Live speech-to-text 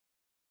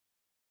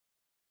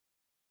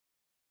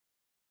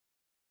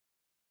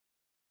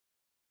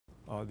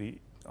the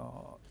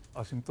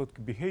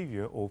asymptotic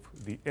behavior of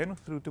the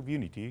nth root of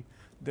unity,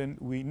 then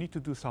we need to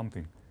do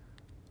something.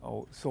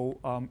 So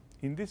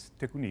in this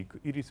technique,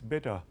 it is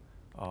better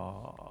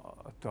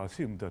to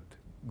assume that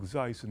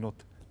xi is not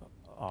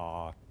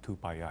 2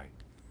 pi I.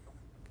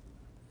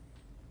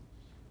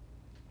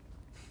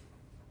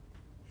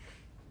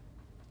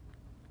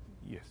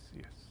 Yes,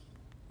 yes.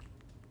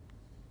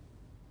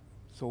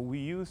 So we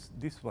use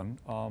this one.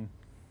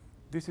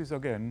 This is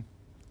again,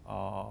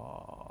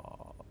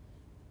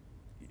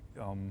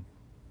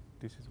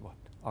 this is what?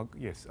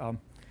 Yes,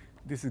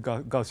 this is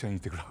Gaussian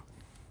integral.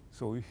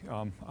 So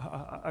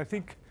I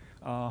think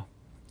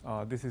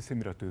this is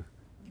similar to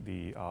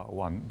the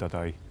one that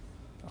I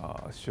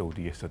showed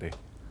yesterday.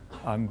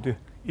 And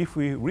if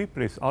we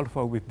replace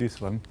alpha with this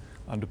one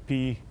and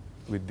p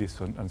with this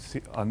one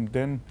and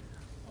then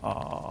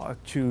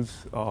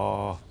choose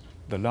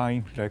the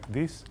line like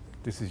this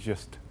is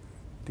just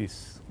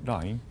this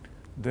line,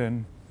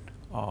 then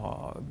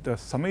the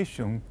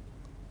summation,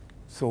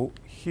 so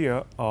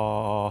here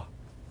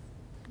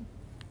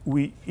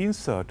we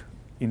insert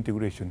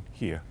integration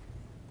here.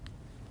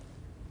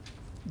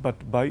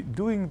 But by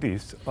doing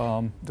this,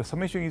 the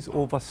summation is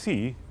over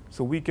C,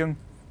 so we can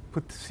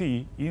put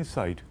C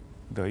inside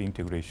the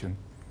integration.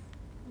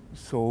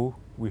 So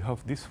we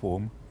have this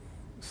form.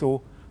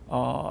 So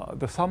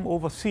the sum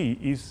over C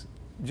is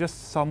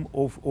just sum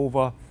of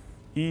over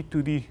e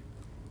to the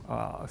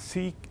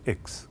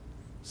cx.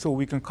 So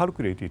we can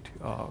calculate it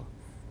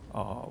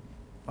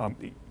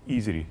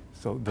easily.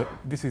 So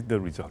this is the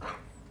result.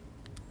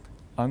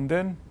 And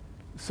then,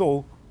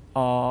 so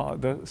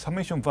the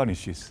summation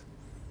vanishes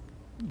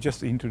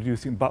just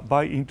introducing,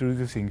 by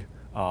introducing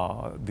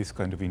this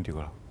kind of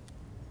integral.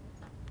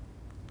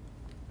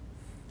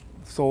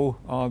 So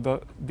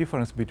the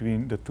difference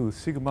between the two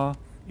sigma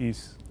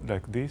is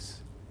like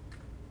this.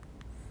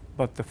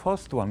 But the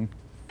first one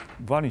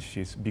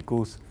vanishes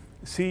because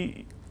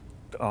C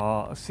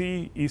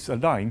is a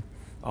line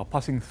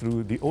passing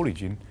through the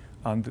origin,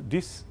 and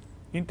this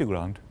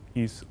integrand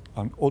is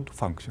an odd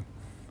function.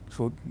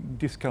 So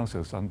this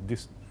cancels, and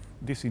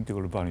this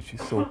integral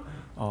vanishes. So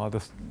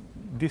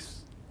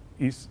this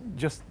is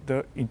just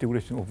the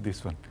integration of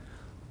this one.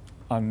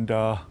 And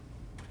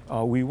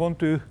we want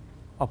to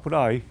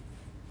apply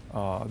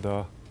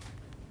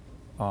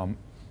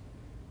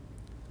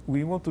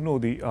we want to know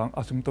the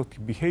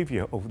asymptotic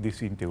behavior of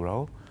this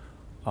integral.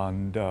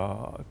 And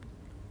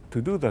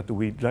to do that,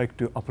 we'd like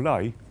to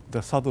apply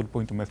the saddle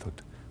point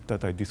method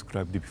that I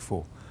described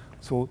before.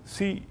 So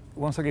C,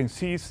 once again,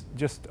 C is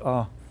just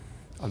a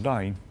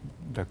line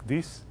like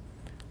this.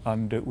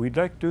 And we'd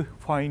like to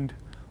find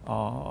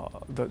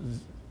the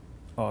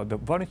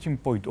vanishing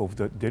point of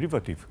the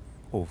derivative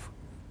of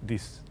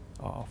this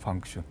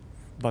function.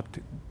 But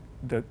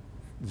the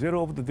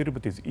zero of the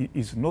derivatives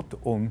is not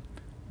on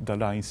the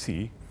line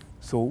C.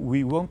 So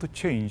we want to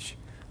change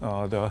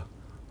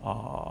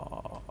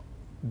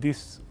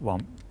this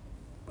one.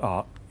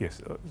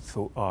 Yes.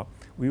 So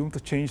we want to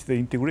change the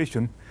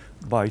integration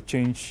by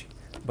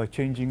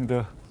changing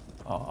the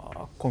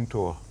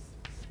contour.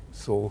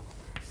 So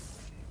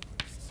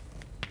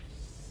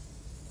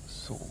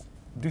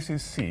this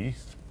is C,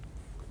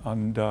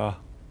 and the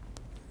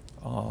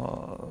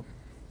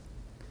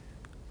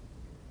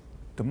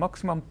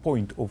maximum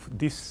point of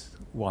this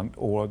one,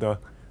 or the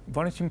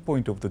vanishing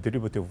point of the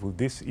derivative of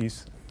this,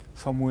 is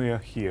somewhere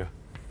here.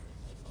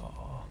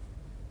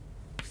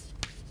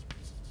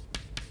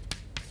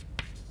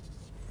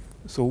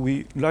 So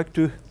we like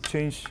to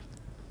change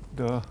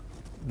the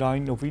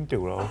line of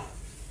integral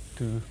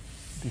to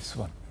this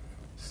one,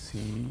 C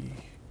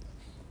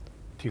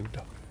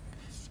tilde.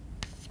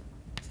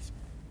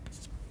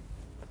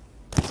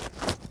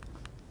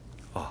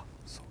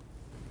 So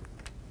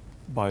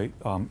by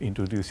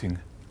introducing,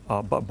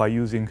 by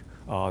using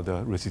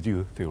the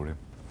residue theorem.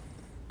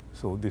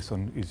 So this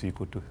one is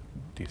equal to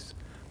this,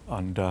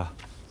 and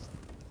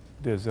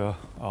there's a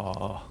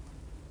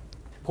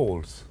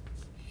poles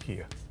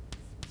here.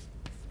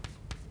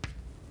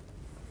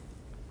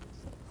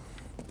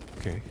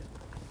 Okay.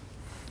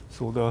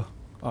 So the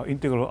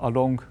integral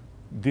along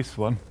this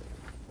one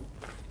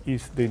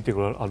is the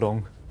integral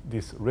along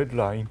this red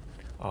line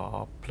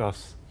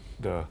plus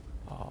the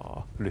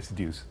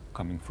residues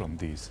coming from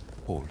these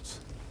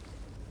poles.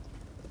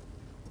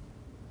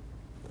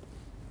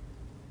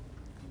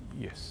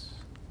 Yes.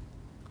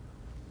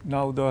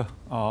 Now the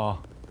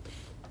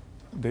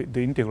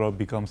integral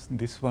becomes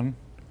this one,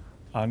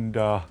 and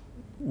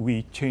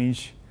we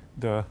change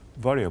the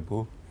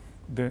variable,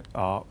 the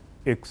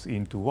x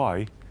into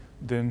y.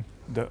 Then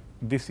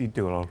this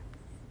integral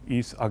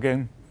is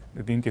again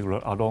the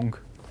integral along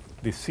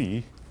the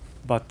C,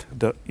 but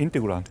the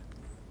integrand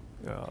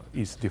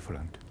is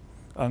different.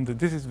 And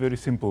this is very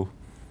simple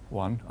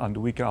one, and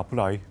we can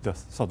apply the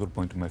saddle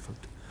point method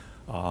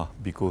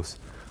because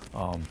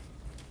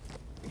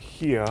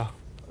here,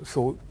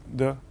 so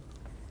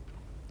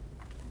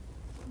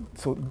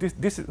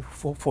this is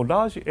for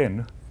large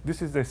n,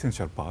 this is the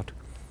essential part,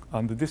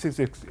 and this is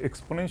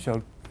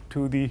exponential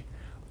to the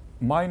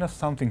minus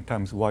something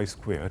times y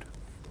squared.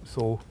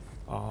 So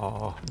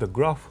the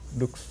graph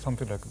looks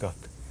something like that.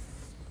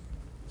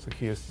 So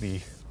here's the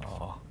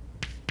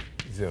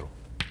 0.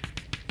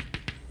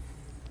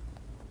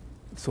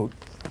 So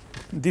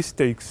this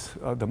takes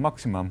the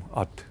maximum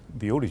at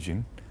the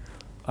origin,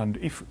 and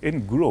if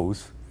n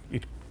grows,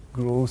 it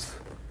grows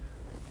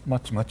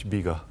much, much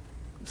bigger.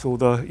 So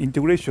the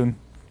integration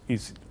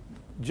is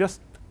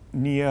just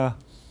near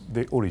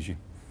the origin.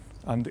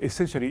 And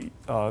essentially,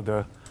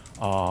 as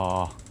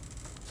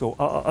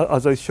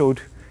I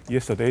showed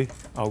yesterday,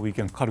 we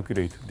can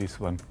calculate this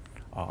one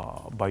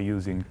by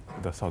using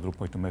the saddle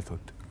point method.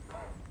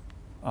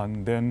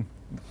 And then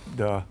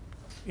the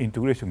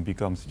integration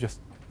becomes just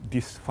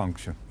this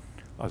function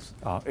as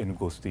n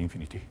goes to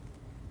infinity.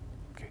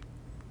 Okay.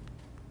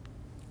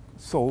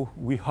 So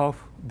we have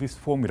this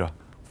formula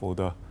for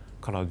the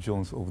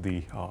Carl-Jones of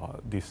the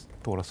this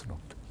torus knot.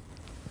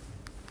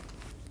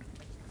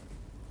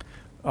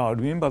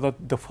 Remember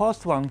that the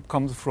first one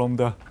comes from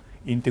the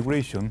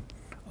integration,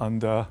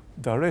 and the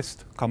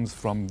rest comes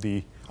from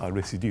the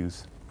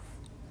residues.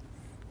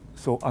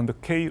 So, and the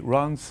k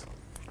runs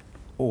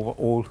over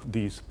all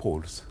these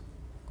poles.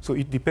 So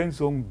it depends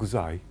on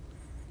Guzai,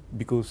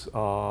 because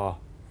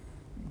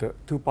the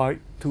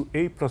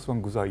 2a plus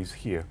 1 Guzai is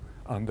here,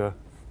 and the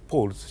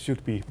poles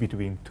should be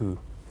between two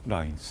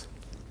lines.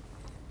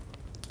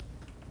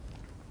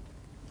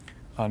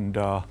 And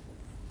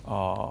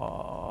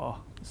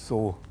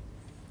so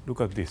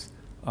look at this.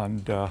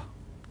 And the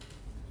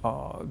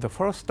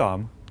first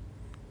term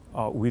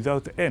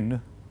without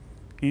n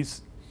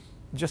is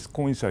just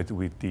coincides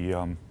with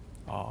the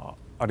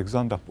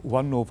Alexander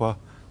 1 over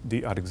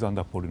the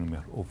Alexander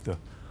polynomial of the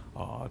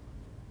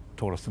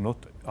torus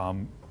knot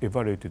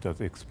evaluated as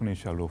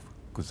exponential of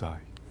Guzai.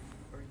 Are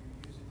you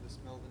using this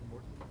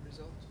Melvin-Morton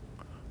result?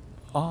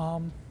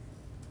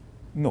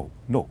 No.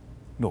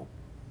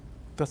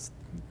 That's.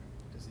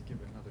 Does he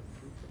give another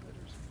proof of it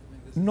or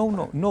something? No.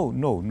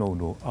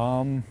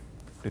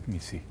 Let me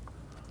see.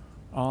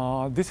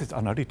 This is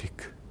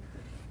analytic,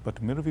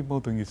 but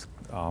Melvin-Morton is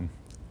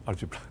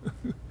algebra.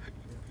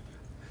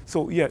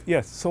 So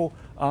yes. So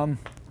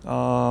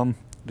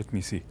let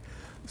me see.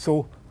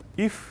 So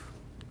if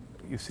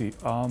you see,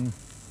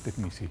 let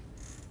me see.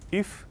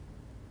 If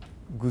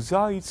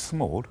Guzai is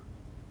small,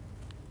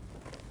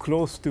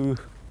 close to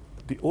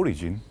the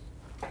origin,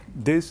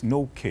 there's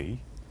no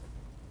k,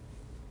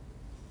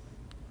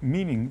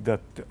 meaning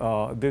that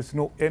there's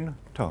no n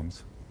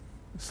terms.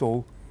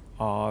 So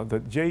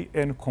the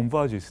Jn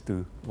converges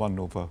to 1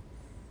 over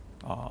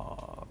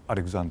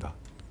Alexander.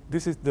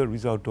 This is the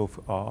result of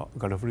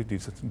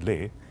Galafridis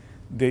Lay.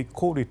 They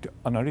call it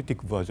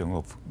analytic version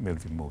of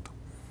Melvin-Morton.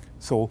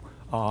 So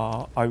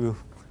I will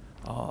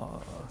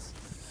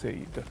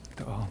say that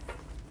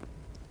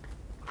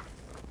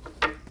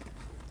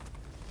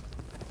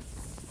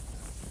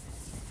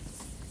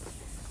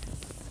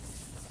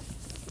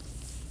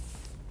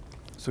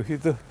so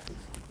here's the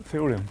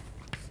theorem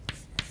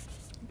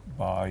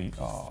by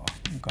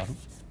Garu.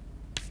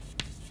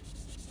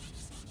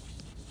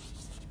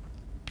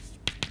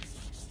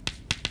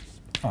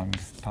 And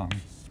Tang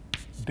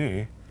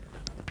De,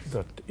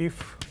 that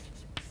if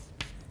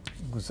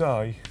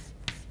Guzai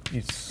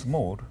is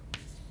small,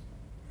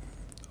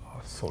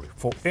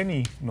 for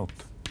any knot,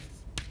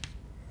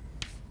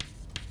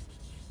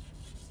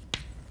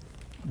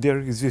 there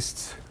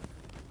exists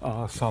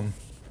some,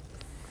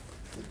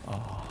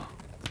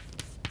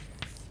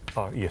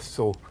 yes,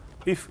 so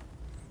if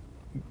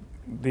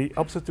the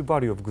absolute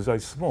value of Guzai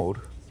is small,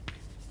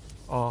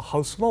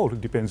 how small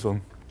depends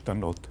on the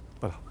knot,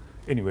 but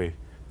anyway,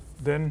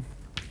 then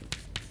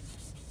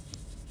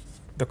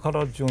the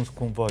Carl-Jones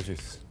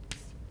converges.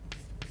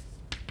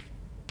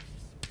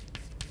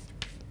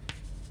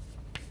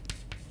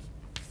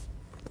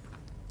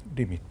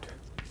 Limit.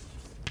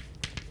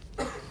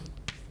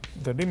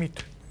 The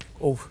limit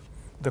of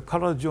the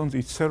Carl-Jones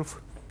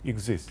itself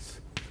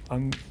exists,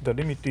 and the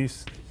limit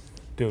is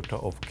delta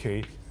of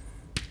k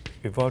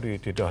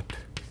evaluated at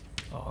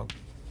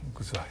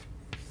Guzai.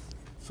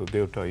 So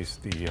delta is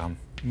the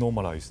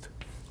normalized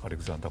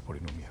Alexander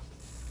polynomial.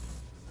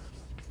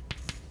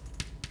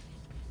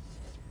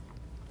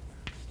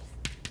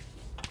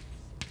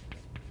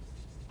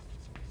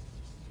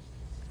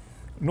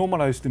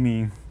 Normalized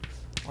means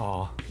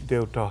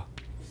delta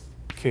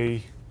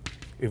k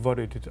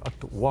evaluated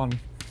at 1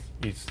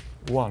 is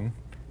 1,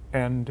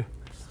 and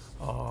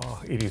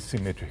it is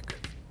symmetric.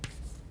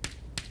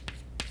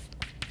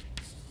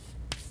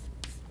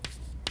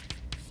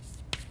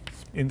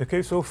 In the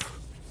case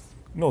of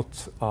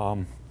knots,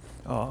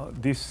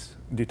 this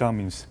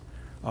determines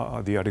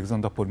the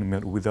Alexander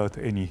polynomial without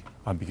any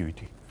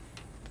ambiguity.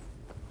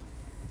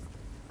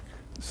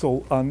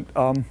 So,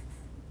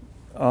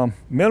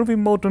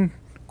 Melvin-Morton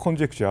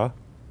conjecture,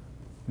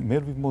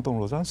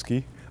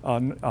 Melvin-Morton-Rozansky,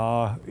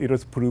 it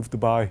was proved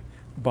by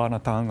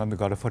Bernard Tang and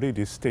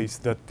Galafridis, states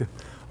that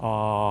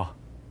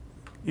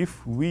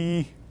if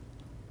we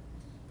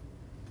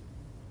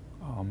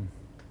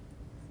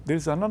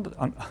there's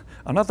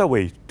another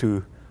way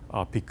to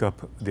pick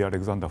up the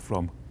Alexander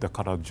from the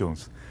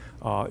Carl-Jones.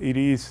 It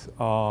is,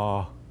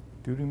 do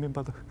you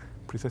remember the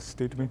precise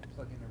statement?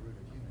 Plug in a root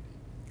of unity.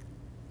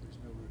 There's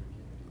no root of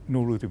unity.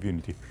 No root of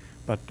unity.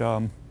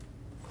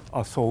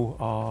 But so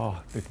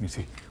let me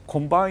see.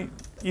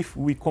 If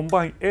we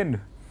combine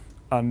n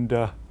and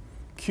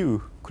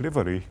q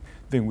cleverly,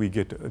 then we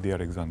get the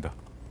Alexander.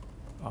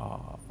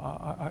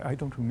 I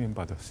don't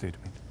remember the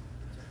statement.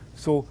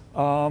 So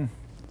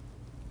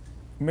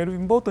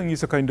Melvin-Bolton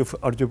is a kind of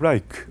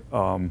algebraic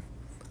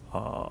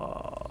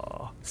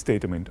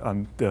statement,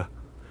 and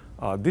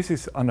this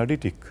is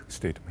analytic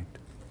statement,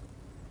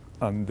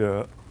 and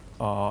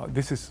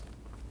this is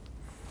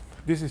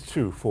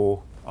true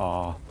for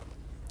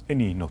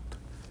any knot.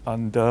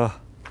 And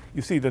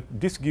you see that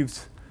this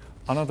gives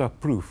another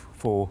proof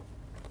for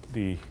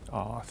the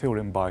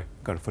theorem by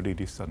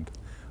Galfalidis and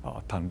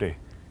Tanley,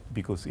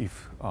 because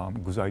if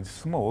Guzai is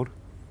small,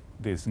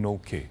 there is no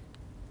k.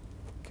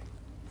 Okay.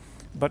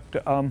 But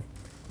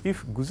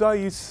if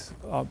Guzai is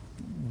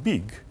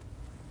big,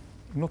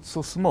 not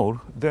so small,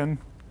 then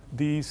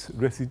these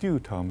residue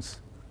terms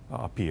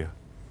appear,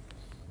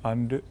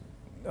 and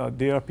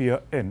they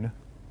appear n.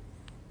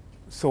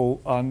 So,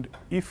 and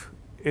if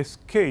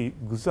Sk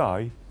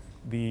Guzai,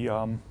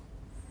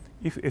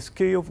 if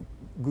Sk of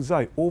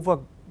Guzai over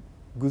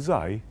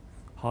Guzai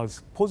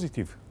has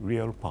positive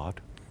real part,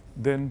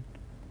 then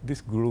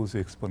this grows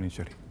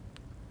exponentially.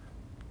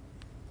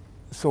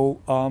 So,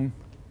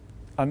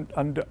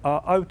 and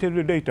I'll tell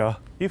you later,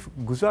 if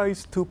Guzai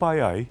is 2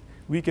 pi I,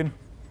 we can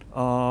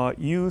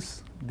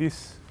use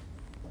this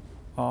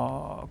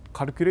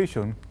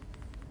calculation.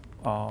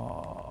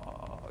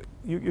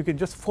 You can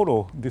just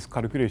follow this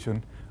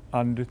calculation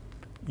and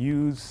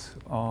use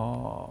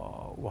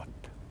what?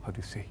 How do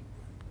you say?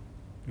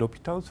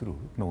 L'Hopital's rule?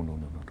 No.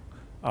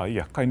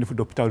 Yeah, kind of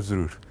L'Hopital's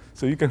rule.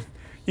 So you can,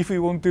 if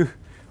you want to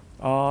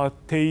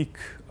take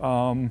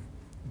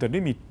the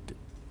limit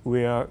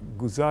where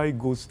Guzai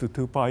goes to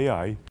 2 pi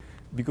I,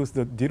 because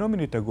the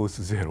denominator goes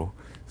to 0.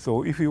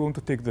 So if you want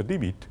to take the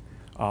limit,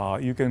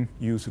 you can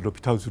use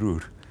L'Hopital's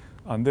rule,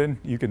 and then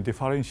you can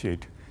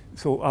differentiate.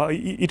 So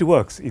it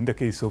works in the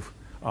case of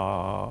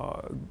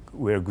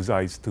where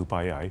Guzai is 2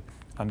 pi I,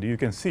 and you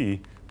can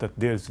see that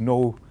there's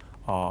no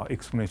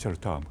exponential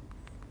term,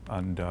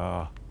 and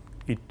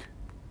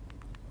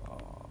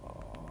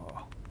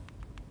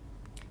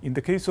in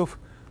the case of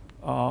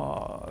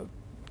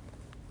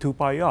 2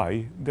 pi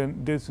I,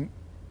 then there's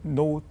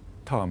no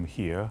term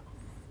here,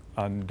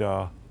 and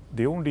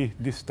the only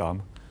this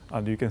term,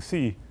 and you can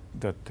see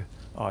that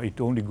it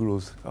only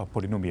grows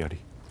polynomially.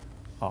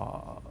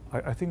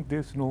 I think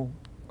there's no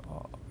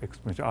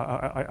exponential.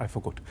 I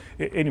forgot.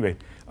 Anyway,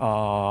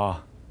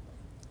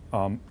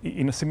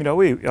 in a similar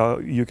way,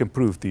 you can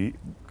prove the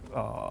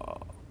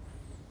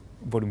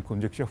volume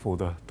conjecture for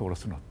the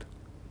torus knot.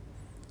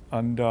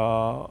 And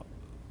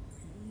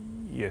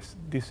yes,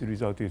 this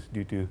result is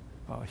due to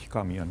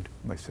Hikami and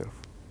myself.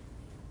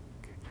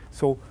 Okay.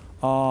 So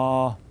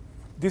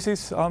this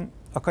is a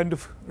kind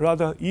of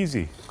rather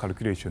easy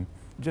calculation,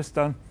 just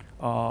an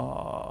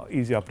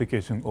easy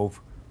application of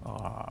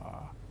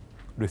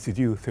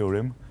residue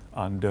theorem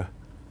and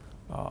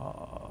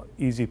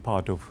easy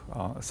part of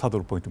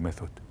saddle point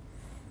method.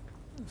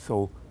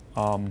 So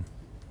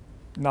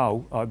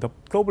now the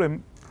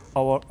problem,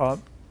 our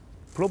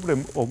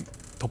problem of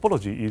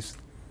topology is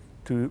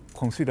to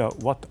consider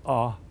what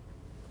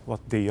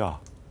they are,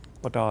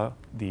 what are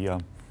the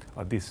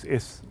this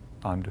S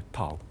and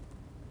tau.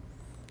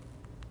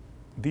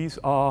 These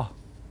are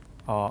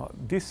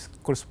this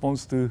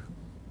corresponds to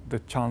the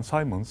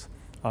Chern-Simons,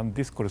 and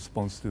this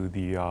corresponds to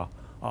the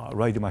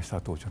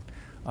Reidemeister torsion,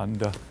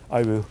 and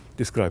I will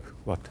describe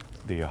what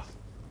they are.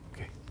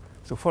 Okay.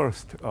 So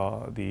first,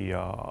 the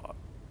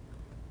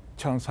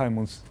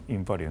Chern-Simons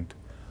invariant.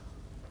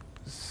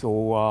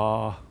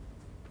 So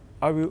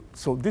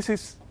So this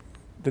is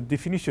the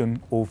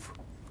definition of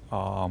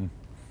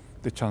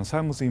the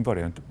Chern-Simons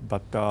invariant,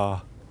 but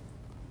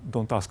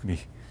don't ask me.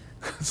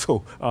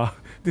 So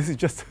this is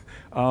just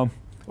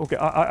okay.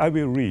 I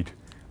will read.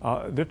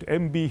 Let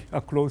M be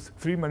a closed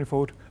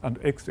 3-manifold and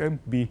Xm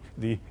be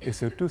the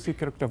SL2C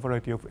character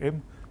variety of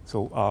M.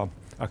 So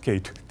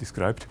Kate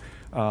described,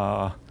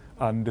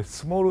 and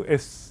small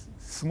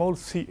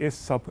cs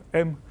sub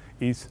M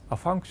is a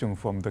function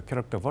from the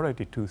character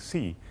variety to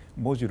C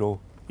modulo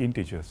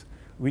integers,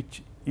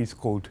 which is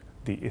called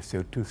the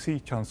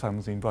SL2C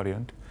Chern-Simons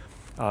invariant.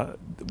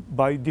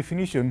 By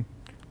definition,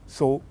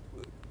 so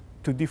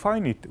to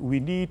define it, we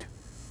need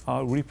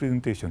a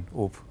representation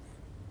of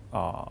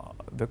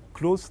the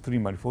closed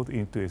 3-manifold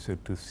into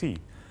SL2C,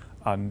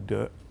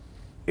 and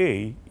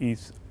A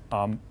is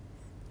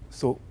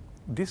so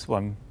this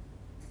one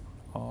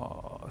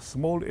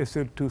small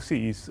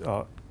SL2C is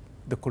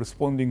the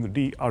corresponding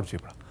D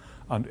algebra,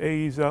 and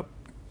A is a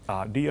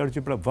D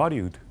algebra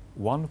valued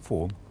one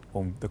form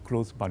on the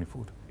closed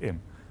manifold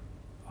M,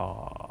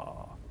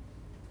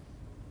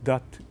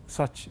 that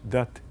such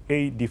that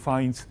A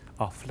defines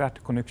a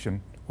flat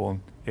connection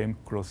on M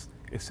cross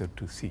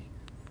SL2C.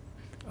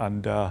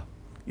 And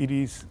it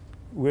is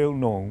well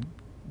known,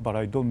 but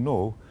I don't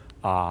know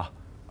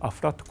a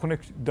flat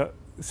connection, the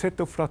set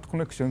of flat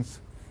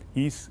connections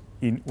is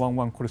in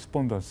 1-1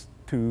 correspondence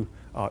to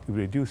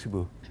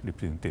irreducible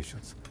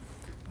representations.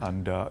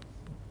 And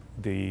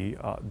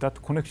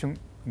that connection,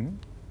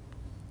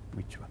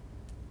 which one?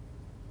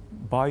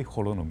 By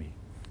holonomy.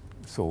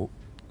 So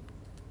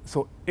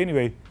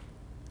anyway,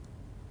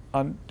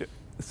 and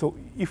so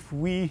if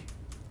we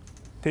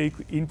take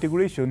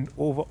integration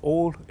over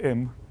all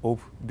m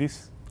of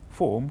this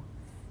form,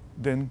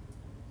 then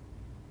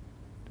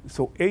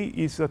so A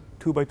is a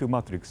 2x2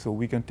 matrix, so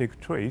we can take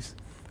trace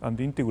and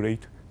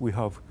integrate. We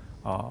have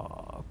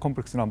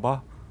complex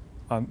number,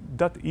 and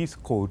that is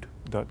called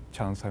the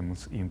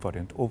Chern-Simons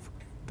invariant of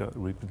the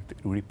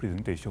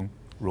representation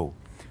rho.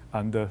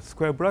 And the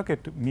square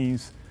bracket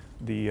means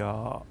the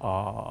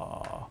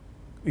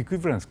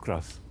equivalence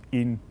class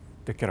in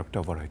the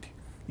character variety.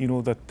 You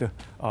know that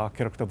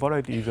character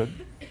variety is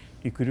an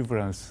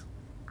equivalence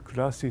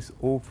classes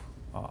of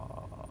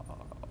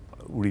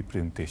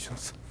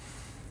representations.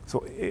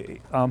 So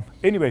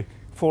anyway,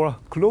 for a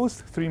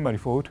closed three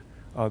manifold,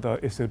 the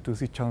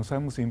SL2C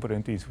Chern-Simons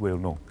invariant is well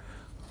known,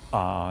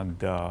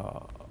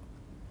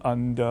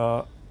 and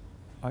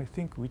I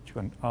think which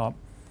one?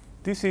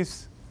 This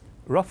is,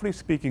 roughly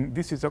speaking,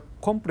 this is a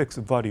complex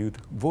valued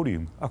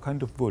volume, a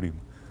kind of volume.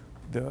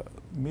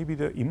 Maybe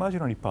the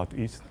imaginary part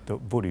is the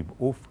volume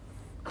of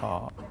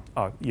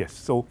yes.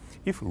 So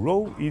if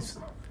rho is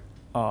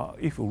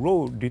if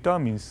rho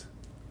determines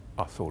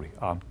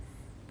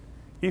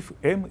if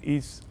M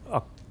is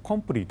a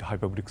complete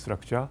hyperbolic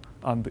structure,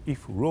 and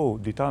if rho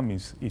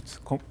determines its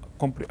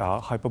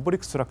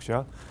hyperbolic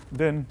structure,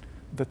 then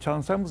the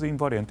Chern-Simons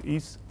invariant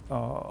is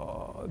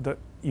the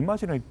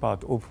imaginary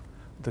part of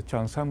the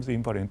Chern-Simons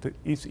invariant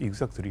is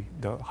exactly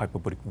the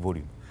hyperbolic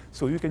volume.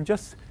 So you can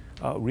just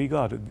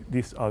regard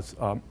this as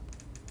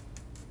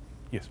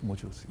yes,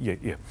 modulus.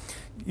 Yeah.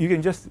 You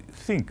can just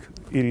think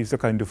it is a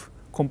kind of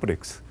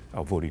complex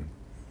volume,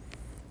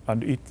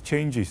 and it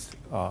changes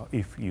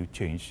if you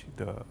change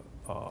the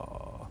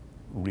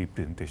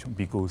representation,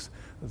 because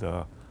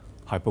the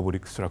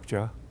hyperbolic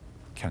structure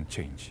can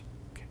change.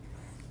 Okay.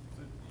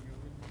 So you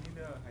will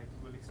need a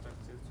hyperbolic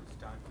structure to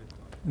start with?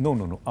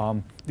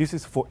 No. This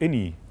is for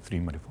any three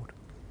manifold.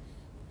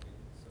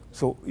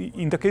 So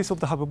in the case of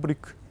the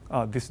hyperbolic,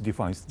 this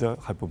defines the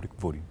hyperbolic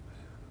volume.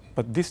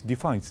 But this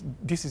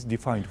is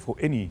defined for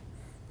any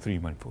three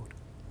manifold.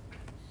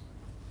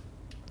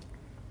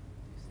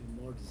 Is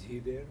the mod Z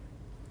there?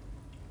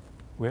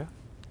 Where?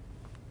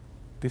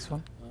 This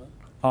one?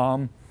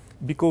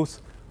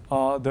 Because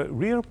the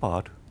real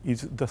part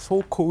is the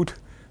so-called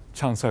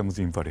Chern-Simons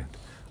invariant,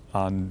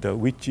 and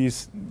which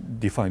is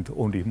defined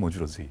only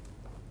modulo Z.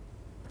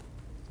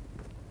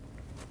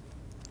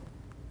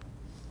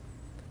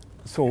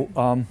 So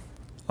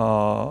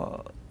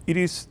it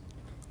is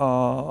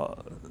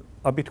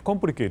a bit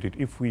complicated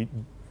if we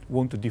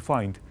want to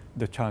define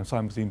the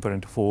Chern-Simons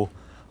invariant for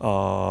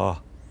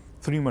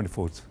three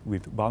manifolds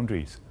with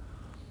boundaries.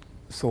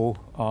 So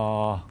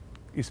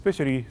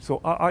especially, so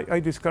I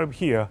describe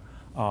here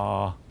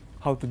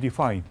how to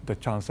define the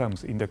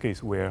Chern-Simons in the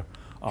case where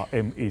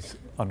M is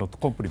a not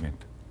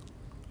complement.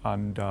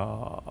 And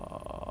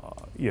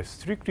yes,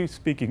 strictly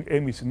speaking,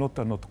 M is not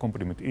a not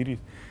complement. It is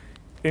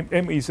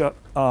M is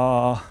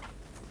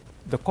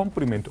the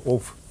complement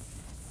of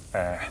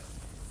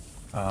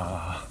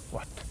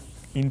what?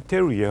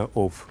 Interior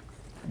of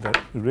the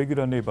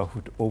regular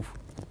neighborhood of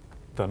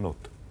the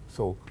knot.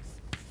 So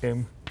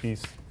M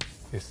is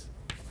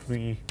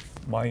S3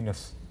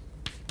 minus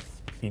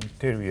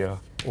interior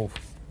of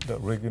the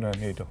regular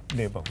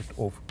neighborhood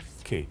of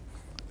K.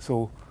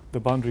 So the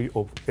boundary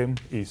of M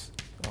is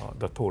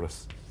the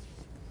torus.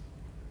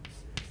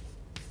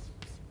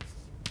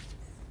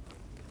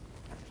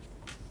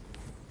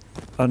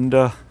 And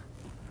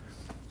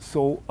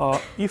so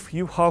if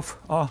you have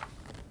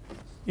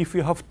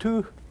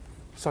two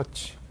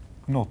such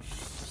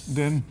knots,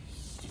 then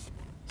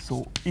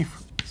so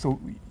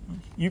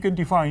you can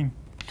define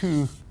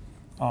two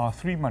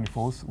three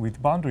manifolds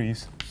with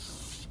boundaries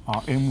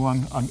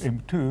M1 and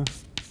M2,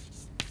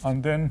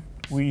 and then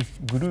we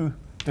glue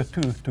the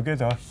two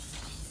together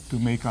to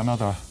make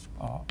another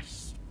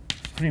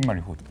three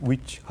manifold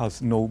which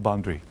has no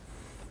boundary.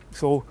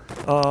 So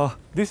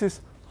this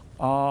is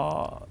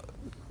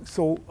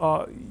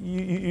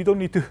you don't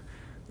need to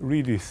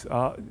read this.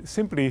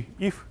 Simply,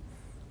 if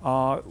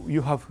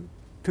you have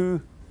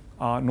two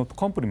knot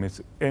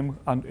complements M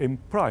and M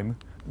prime,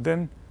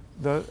 then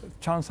the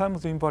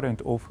Chern-Simons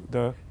invariant of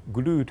the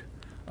glued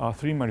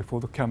three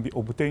manifold can be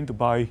obtained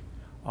by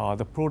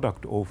the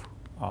product of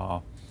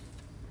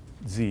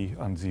Z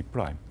and Z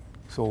prime.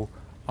 So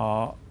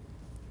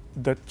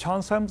the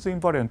Chern-Simons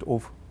invariant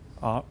of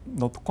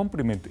knot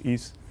complement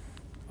is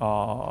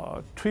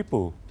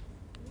triple.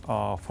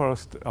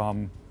 First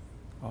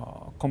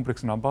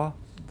complex number,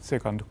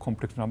 second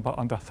complex number,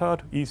 and the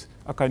third is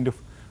a kind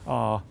of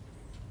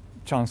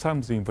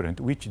Chern-Simons invariant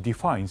which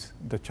defines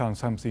the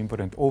Chern-Simons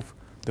invariant of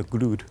the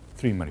glued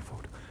three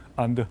manifold.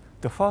 And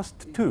the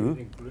first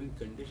two. Gluing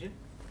condition?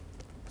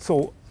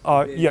 So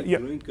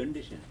Gluing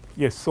condition.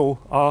 Yes, so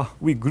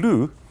we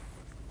glue.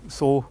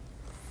 So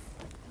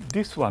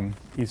this one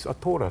is a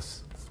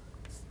torus.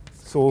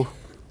 So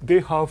they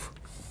have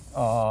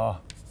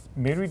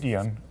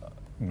meridian,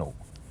 no,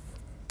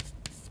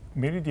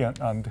 meridian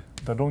and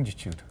the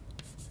longitude.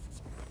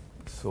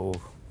 So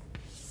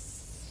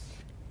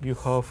you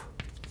have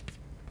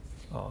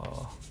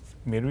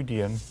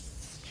meridian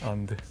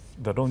and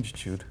the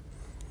longitude,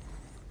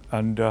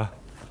 and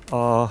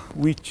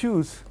we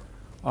choose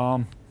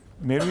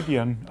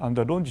meridian and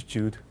the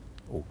longitude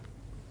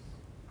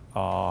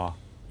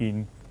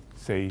in,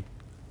 say,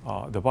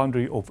 the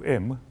boundary of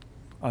M,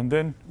 and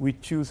then we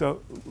choose a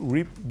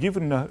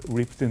given a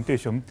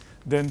representation,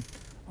 then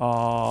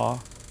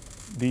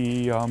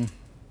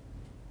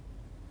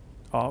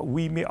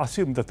we may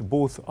assume that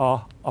both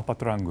are upper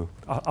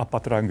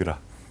triangular.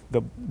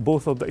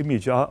 Both of the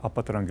images are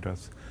upper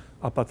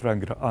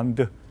triangular,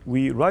 and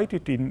we write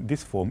it in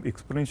this form: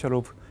 exponential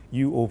of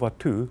u over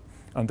 2,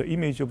 and the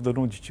image of the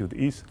longitude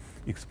is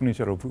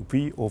exponential of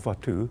v over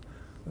 2.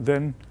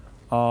 Then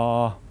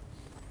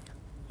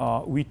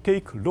we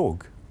take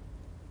log.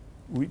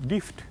 We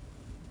lift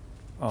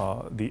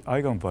the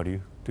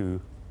eigenvalue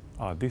to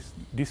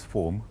this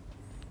form,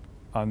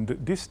 and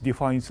this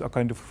defines a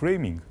kind of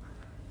framing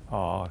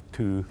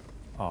to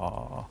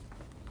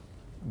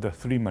the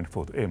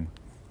three-manifold M.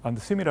 And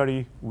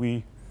similarly,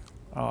 we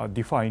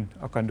define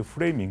a kind of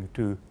framing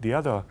to the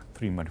other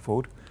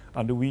three-manifold,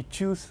 and we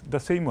choose the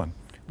same one.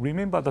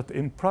 Remember that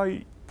M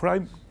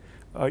prime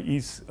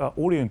is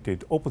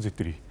oriented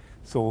oppositely.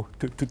 So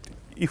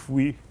if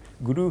we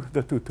glue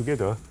the two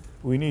together,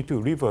 we need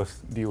to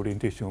reverse the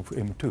orientation of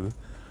M2.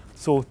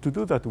 So to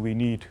do that, we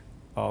need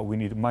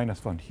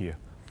 -1 here.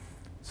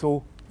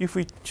 So if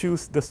we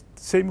choose the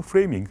same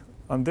framing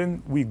and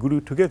then we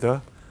glue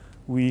together,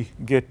 we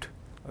get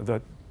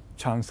the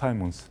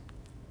Chern-Simons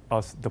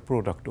as the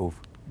product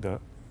of the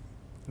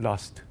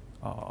last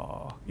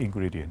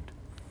ingredient.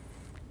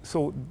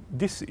 So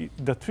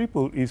the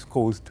triple is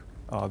caused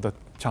the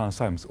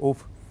Chern-Simons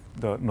of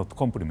the knot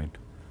complement.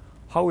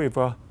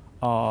 However,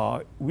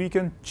 we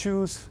can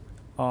choose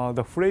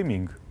the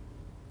framing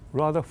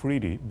rather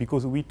freely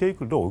because we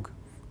take log.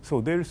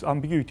 So there is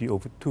ambiguity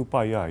of 2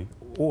 pi I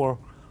or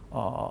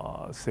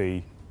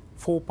say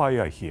 4 pi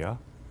I here.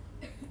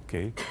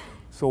 Okay,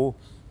 so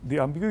the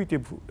ambiguity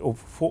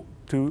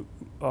to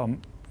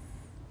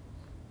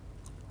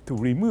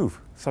remove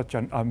such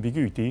an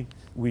ambiguity,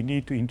 we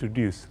need to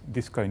introduce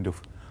this kind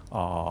of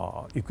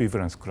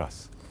equivalence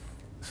class.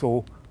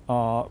 So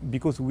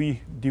because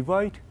we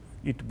divide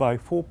it by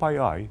 4 pi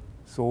I,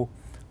 so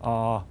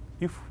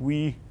if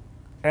we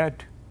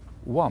add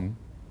 1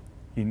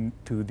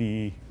 into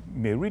the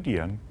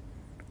meridian,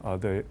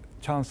 the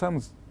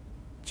Chern-Simons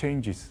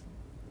changes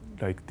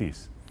like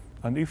this.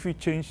 And if we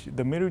change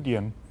the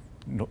meridian,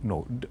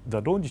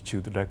 the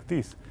longitude like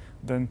this,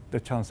 then the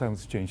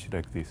Chern-Simons change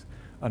like this.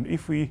 And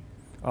if we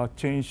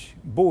change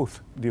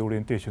both the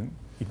orientation,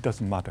 it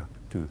doesn't matter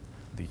to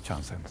the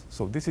Chern-Simons.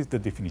 So this is the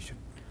definition.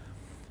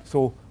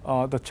 So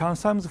the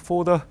Chern-Simons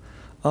for the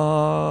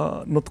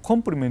knot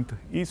complement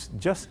is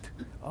just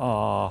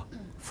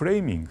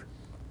framing,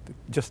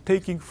 just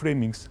taking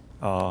framings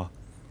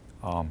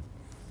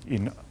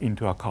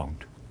into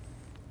account.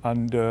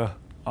 And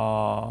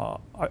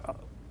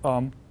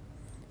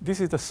this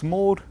is the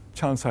small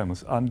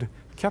Chern-Simons, and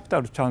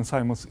capital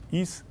Chern-Simons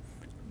is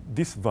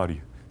this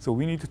value. So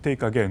we need to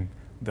take again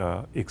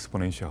the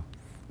exponential.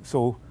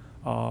 So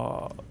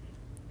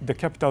the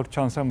capital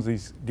Chern-Simons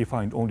is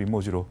defined only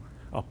modulo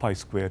pi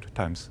squared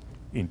times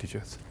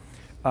integers.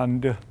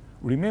 And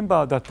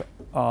remember that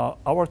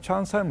our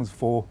Chern-Simons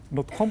for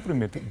knot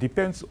complement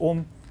depends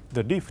on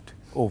the lift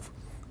of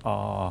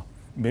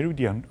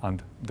meridian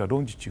and the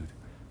longitude.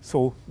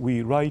 So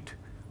we write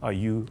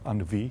u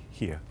and v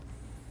here.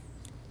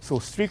 So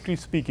strictly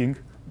speaking,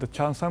 the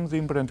Chern-Simons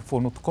invariant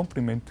for knot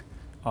complement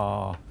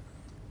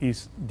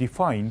is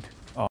defined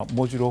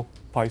modulo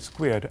pi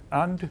squared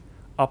and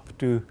up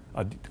to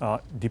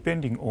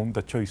depending on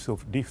the choice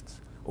of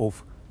lifts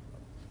of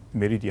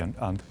meridian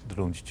and the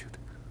longitude.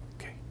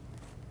 Okay.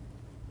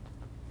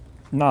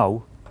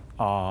 Now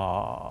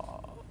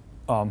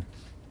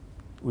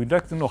we'd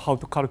like to know how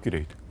to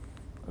calculate.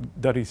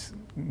 That is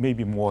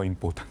maybe more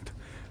important.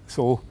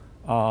 So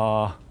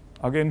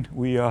again,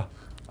 we are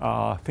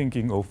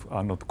thinking of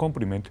knot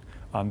complement,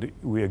 and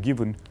we are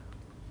given,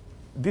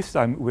 this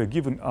time we are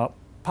given a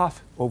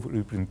path of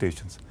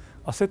representations,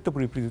 a set of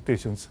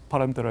representations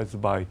parameterized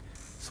by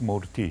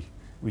small t,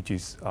 which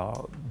is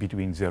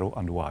between 0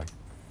 and y,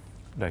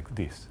 like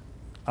this.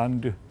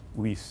 And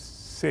we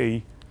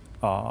say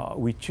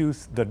we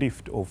choose the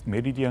lift of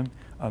meridian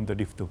and the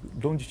lift of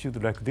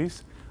longitude like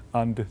this,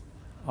 and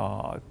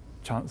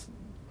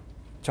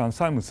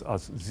Chern-Simons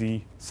as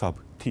z sub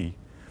t.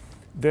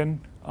 Then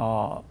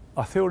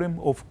a theorem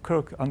of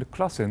Kirk and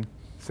Klassen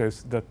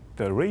says that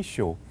the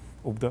ratio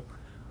of the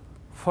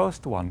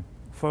first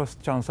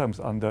Chern-Simons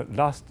and the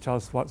last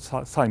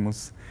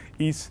Chern-Simons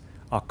is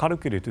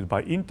calculated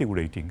by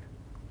integrating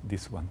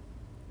this one.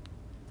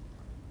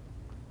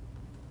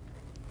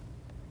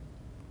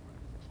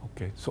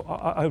 Okay, so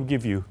I'll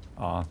give you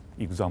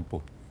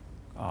example.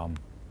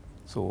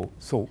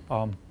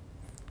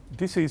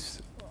 This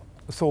is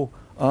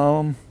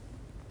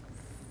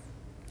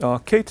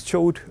Kate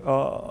showed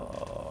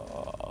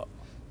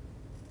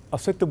a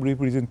set of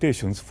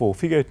representations for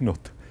figure 8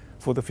 knot,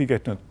 for the figure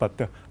 8 knot,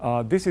 but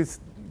this is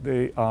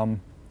the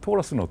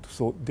torus knot.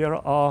 So there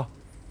are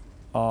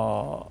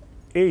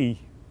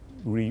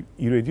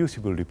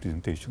irreducible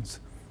representations.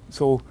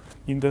 So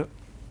in the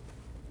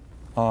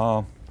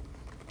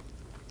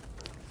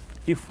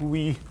if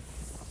we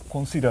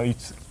consider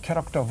its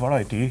character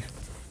variety,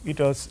 it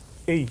has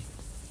A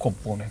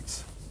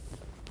components.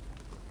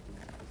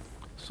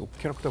 So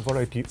character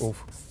variety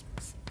of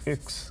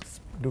X,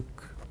 look,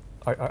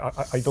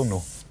 I don't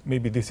know.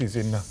 Maybe this is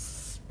in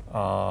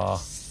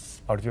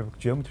algebraic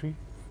geometry.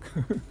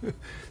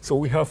 So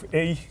we have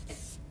A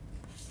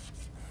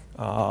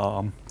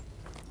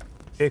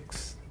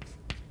X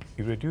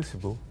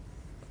irreducible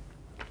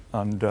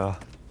and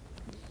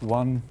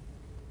one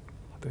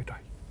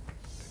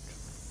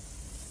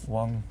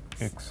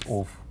X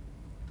of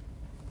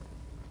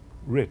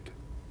red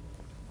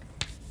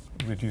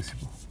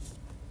reducible.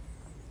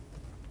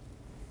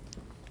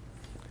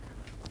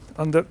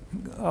 And the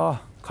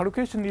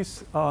calculation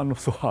is not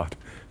so hard.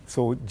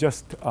 So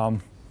just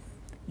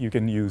you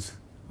can use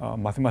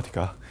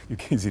Mathematica. You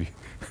can easily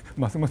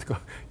Mathematica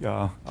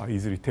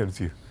easily tells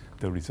you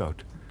the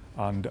result.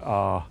 And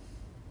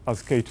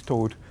as Kate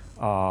told,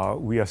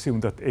 we assume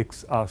that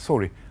X.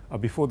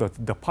 Before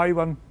that, the pi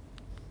one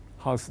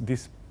has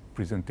this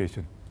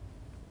presentation,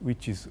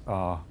 which is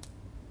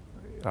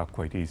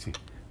quite easy.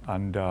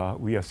 And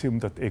we assume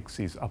that X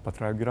is upper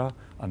triangular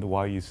and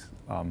Y is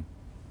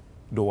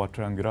lower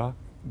triangular.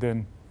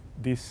 Then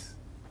this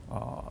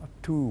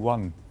 2,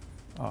 1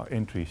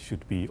 entry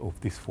should be of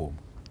this form.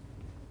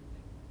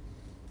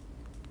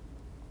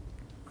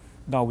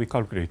 Now we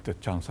calculate the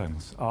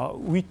Chern-Simons,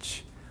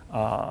 which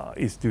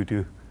is due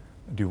to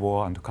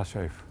Dubois and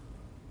Kashaev.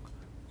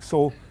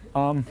 So,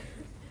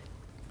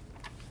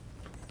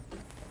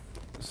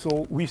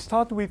 so we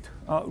start with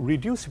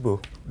reducible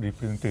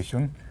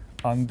representation,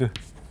 and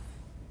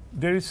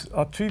there is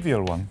a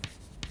trivial one.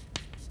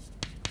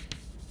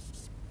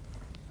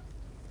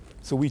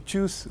 So we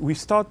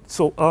start.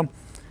 So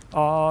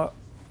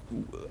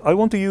I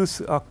want to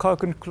use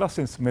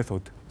Kalkin-Klassen's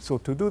method. So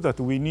to do that,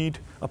 we need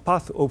a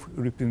path of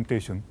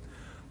representation.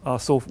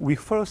 So we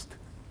first,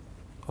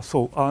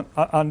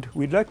 and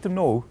we'd like to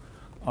know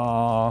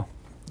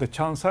the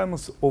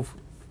Chern-Simons of,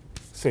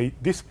 say,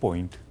 this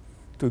point.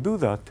 To do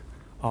that,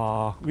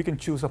 we can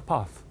choose a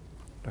path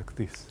like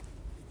this.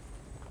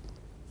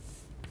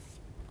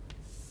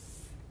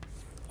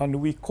 And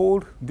we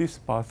call this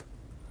path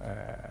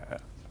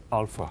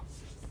alpha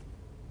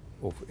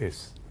of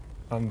S,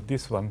 and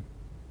this one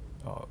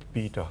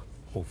beta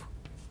of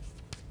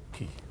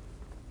T.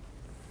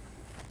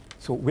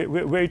 So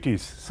where it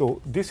is,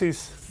 so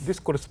this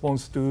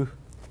corresponds to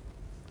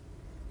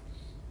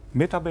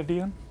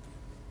metabelian.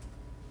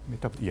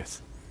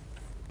 Yes.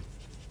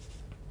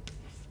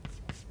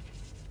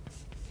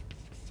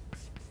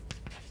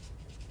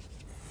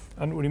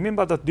 And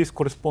remember that this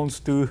corresponds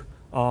to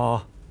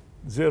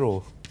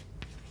 0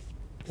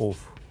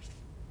 of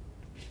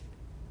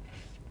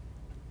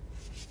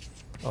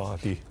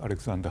the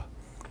Alexander.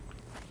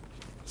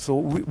 So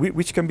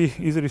which can be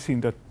easily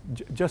seen that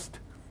just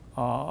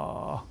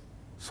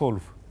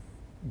solve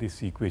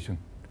this equation,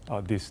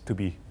 this to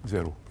be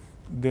 0.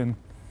 Then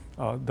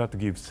that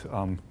gives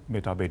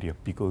metabelian,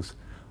 because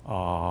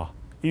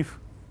if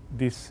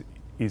this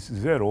is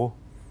 0,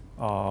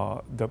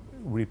 the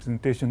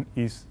representation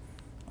is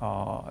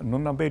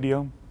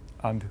non-abelian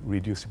and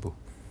reducible.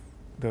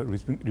 The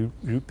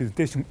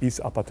representation is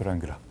upper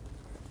triangular,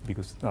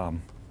 because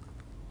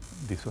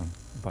this one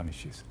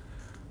vanishes.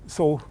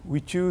 So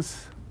we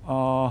choose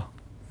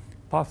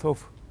path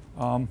of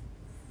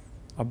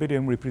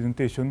abelian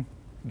representation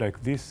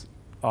like this.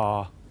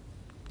 Sorry,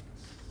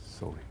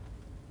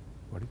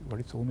 what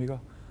is omega?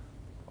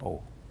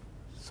 Oh,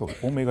 so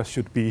omega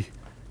should be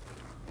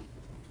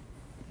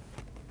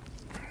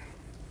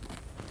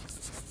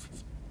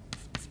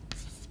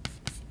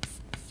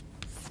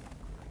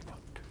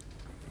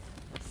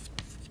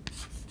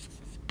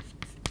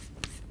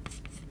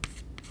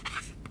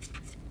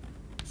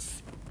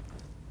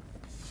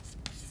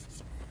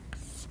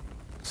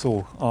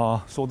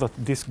so that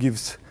this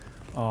gives,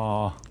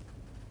 so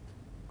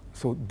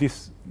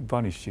this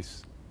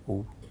vanishes.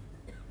 Oh.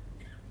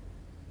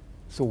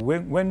 So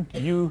when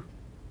u,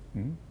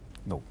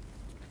 no,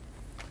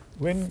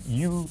 when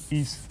u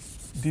is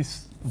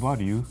this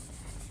value,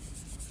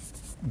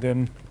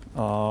 then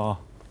no,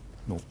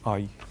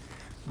 I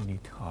need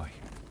I.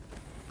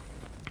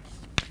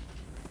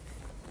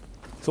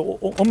 So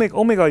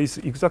omega is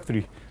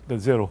exactly the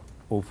 0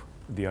 of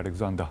the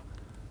Alexander.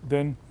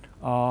 Then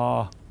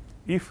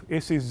if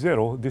S is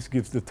 0, this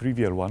gives the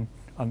trivial one,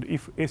 and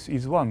if S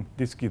is 1,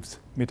 this gives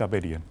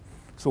metabelian.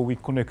 So we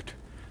connect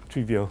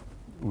trivial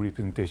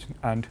representation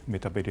and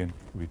metabelian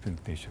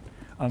representation,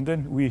 and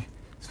then we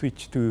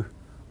switch to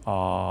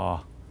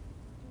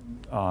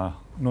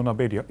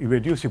non-abelian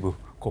irreducible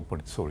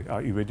components. Sorry,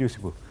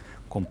 irreducible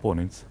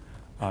components,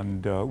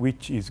 and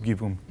which is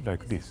given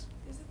like this.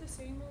 Is it the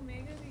same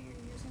omega that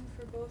you're using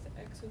for both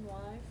x and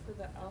y for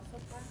the alpha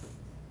path?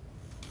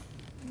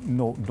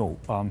 No, no.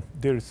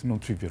 There is no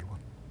trivial one.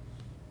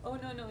 Oh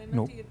no, I meant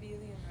No. the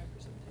abelian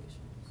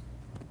representations.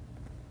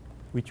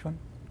 Which one?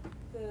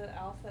 The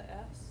alpha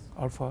s.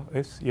 Alpha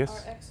S.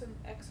 Yes. Are x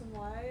and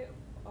y,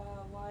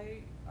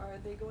 are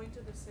they going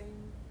to the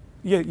same?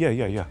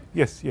 Yeah.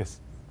 Yes.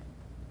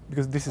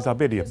 Because this is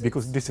abelian.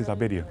 Because it's this is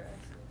abelian. triangular,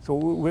 I see. So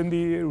when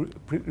the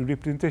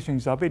representation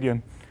is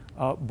abelian,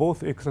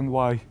 both x and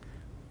y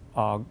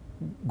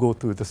go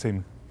to the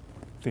same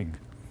thing.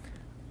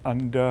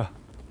 And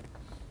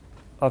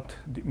at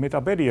the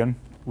meta-abelian,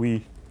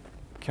 we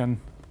can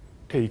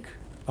take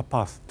a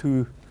path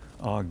to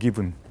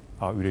given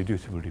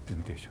irreducible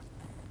representation.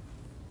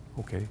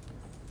 Okay.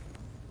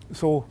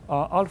 So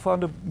alpha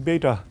and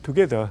beta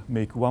together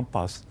make one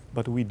path,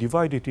 but we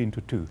divide it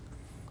into two,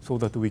 so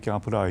that we can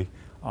apply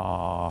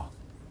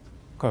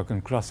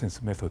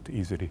Clark-Klassen's method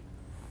easily.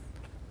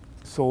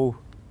 So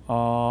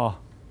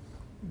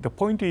the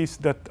point is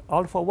that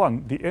alpha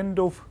 1, the end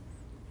of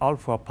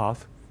alpha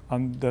path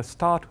and the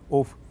start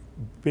of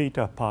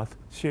beta path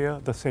share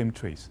the same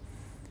trace.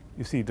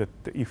 You see that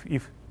if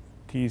it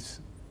is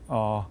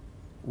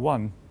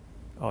 1,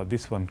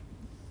 this one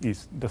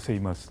is the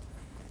same as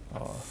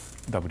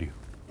W.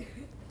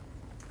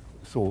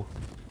 So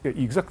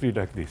exactly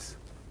like this.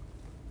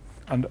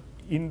 And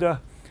in the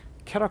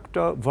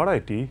character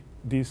variety,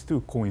 these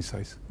two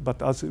coincide,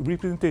 but as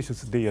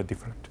representations, they are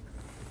different.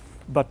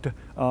 But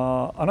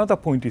another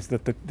point is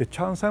that the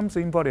Chern-Simons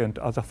invariant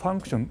as a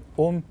function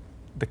on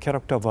the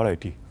character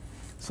variety.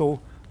 So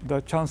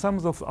the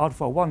Chern-Simons of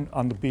alpha 1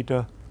 and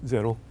beta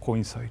 0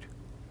 coincide.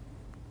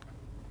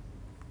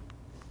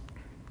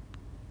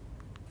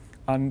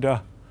 And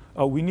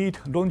we need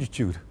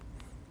longitude.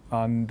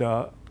 And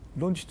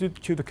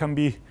longitude can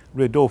be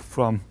read off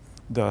from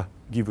the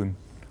given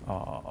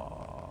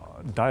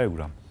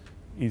diagram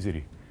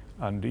easily.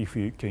 And if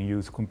you can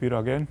use computer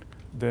again,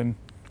 then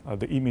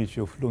the image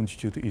of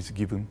longitude is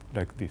given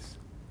like this.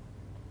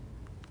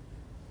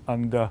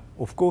 And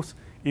of course,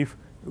 if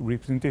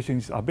representation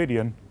is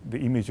abelian, the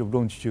image of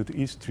longitude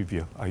is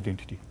trivial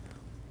identity.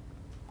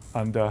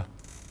 And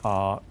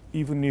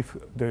even if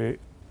the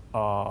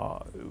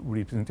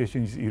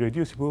representation is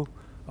irreducible,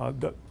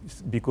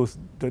 because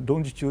the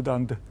longitude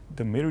and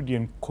the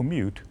meridian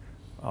commute,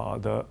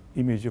 the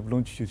image of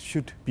longitude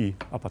should be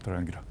upper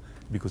triangular,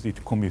 because it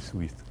commutes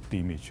with the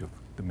image of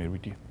the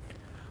meridian.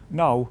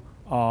 Now,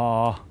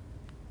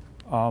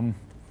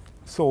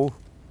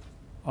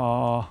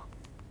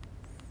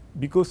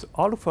 because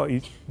alpha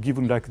is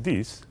given like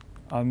this,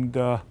 and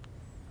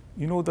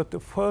you know that the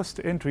first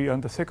entry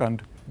and the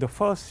second, the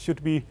first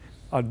should be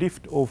a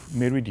lift of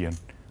meridian,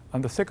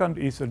 and the second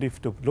is a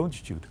lift of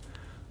longitude.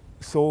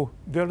 So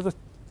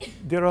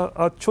there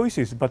are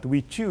choices, but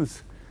we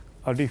choose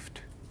a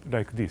lift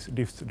like this,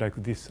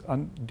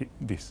 and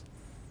this.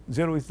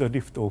 0 is the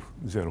lift of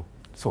 0.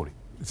 Sorry,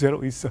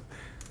 0 is a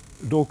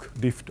log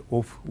lift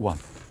of 1.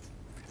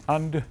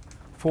 And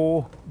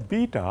for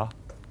beta,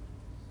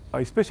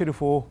 especially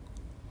for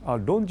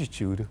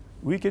longitude,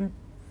 we can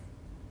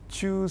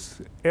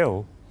choose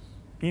L,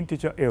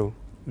 integer L,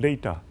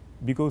 later,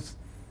 because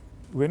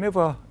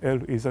whenever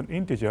L is an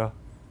integer,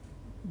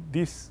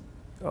 this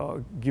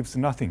gives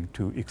nothing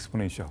to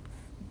exponential.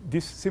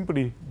 This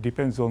simply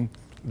depends on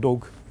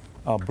log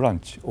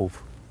branch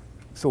of.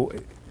 So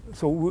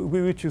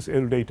we will choose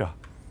L later.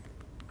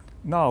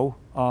 Now,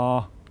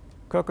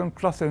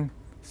 Clark-Klassen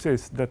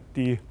says that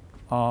the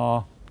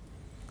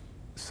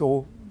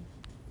so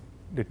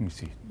let me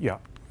see. Yeah,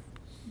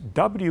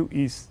 W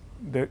is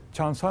the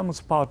Chern-Simons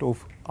part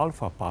of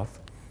alpha path.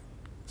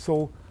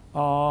 So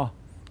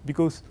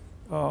because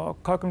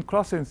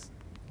Clark-Klassen's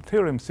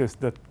theorem says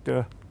that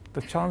the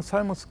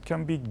Chern-Simons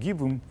can be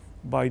given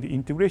by the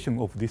integration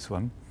of this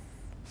one.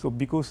 So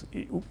because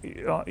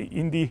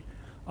in the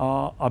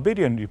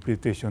abelian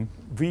representation,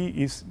 V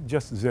is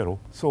just 0,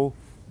 so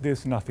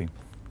there's nothing.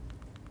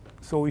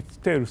 So it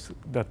tells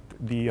that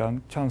the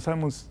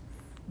Chern-Simons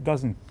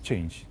doesn't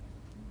change.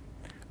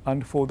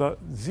 And for the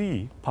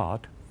Z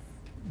part,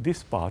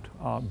 this part,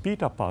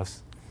 beta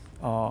path,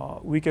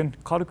 we can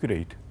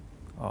calculate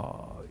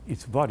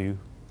its value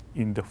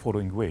in the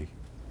following way.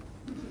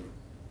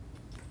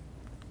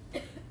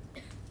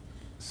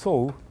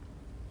 So,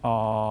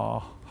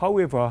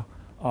 however,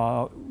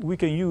 we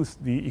can use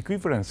the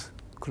equivalence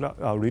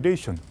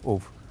relation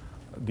of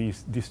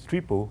this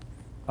triple,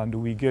 and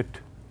we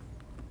get,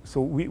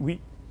 so we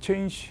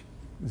change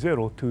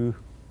 0 to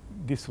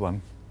this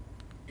one,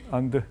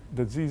 and the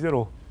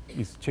Z0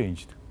 is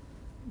changed.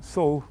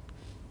 So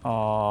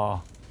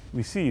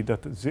we see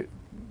that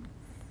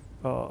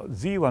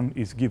Z1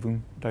 is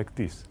given like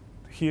this.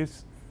 Here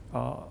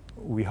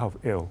we have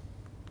L.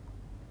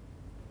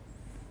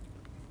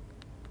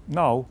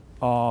 Now,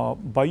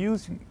 by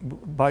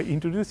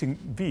introducing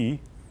V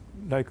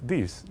like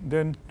this,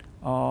 then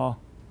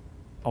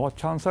our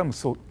Chern-Simons,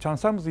 so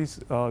Chern-Simons is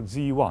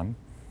Z1,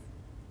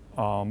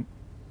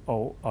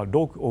 or a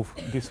log of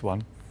this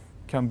one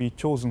can be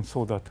chosen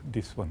so that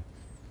this one.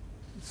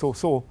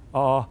 So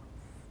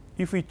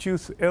if we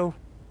choose L,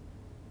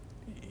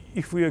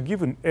 if we are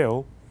given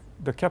L,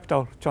 the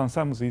capital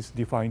Chern-Simons is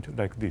defined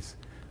like this,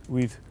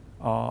 with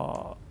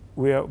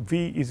where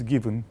V is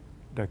given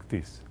like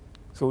this.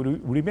 So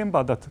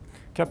remember that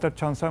capital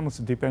Chern-Simons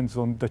depends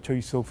on the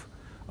choice of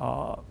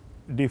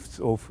lifts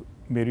of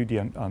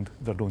meridian and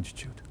the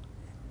longitude.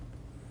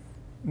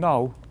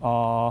 Now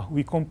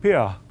we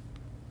compare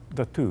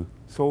the two.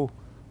 So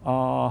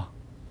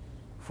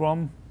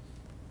from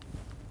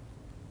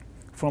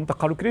the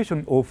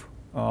calculation of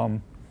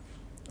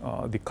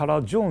the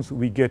color zones,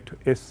 we get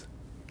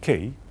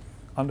SK,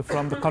 and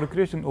from the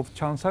calculation of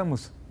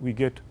Chern-Simons, we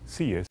get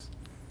CS.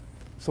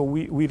 So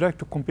we like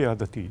to compare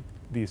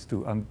these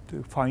two and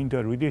to find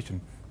a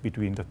relation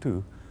between the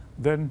two.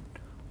 Then,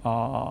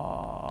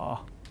 so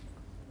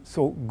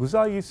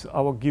Guzai is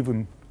our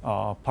given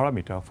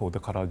parameter for the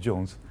color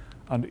zones,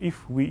 and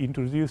if we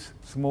introduce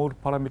small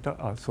parameter,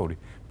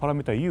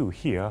 parameter u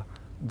here,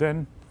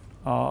 then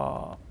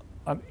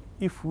and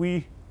if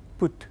we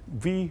put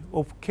V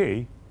of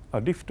k, a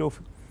lift of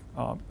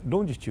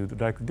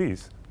longitude like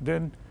this,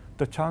 then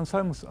the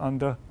Chern-Simons and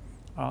the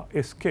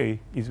SK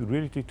is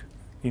related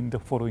in the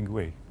following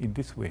way, in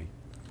this way.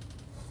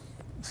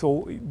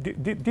 So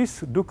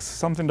this looks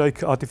something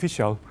like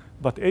artificial,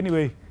 but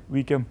anyway,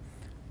 we can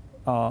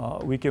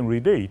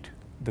relate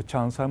the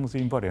Chern-Simons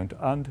invariant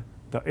and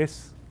the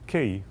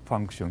SK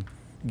function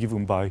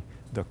given by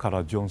the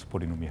color Jones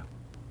polynomial.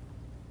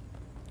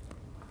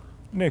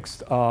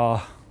 Next,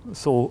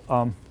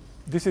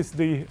 this is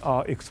the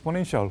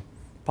exponential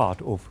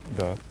part of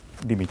the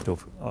limit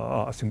of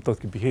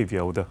asymptotic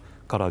behavior of the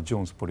color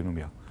Jones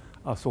polynomial.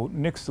 So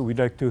next, we'd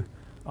like to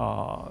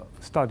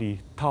study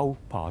tau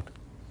part.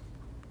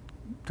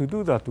 To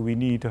do that, we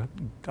need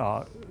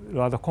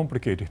rather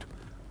complicated.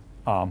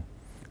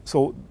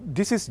 So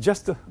this is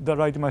just the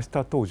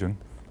Reidemeister torsion,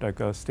 like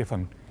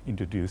Stefan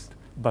introduced,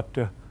 but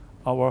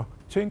our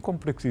chain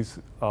complex is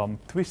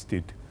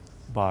twisted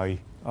by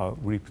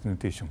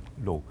representation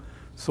law.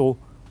 So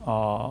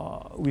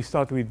we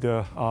start with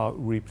the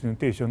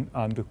representation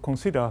and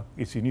consider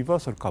its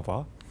universal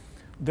cover.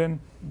 Then,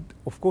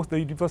 of course, the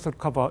universal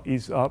cover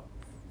is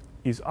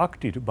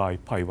acted by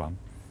pi1.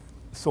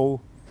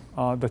 So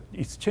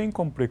its chain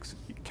complex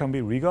can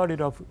be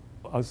regarded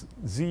as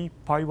Z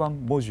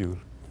pi1 module.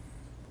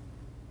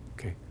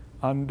 Okay,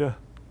 and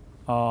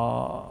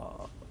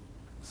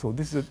so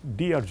this is a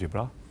D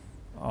algebra.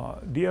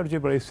 D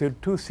algebra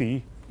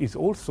SL2C is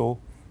also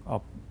a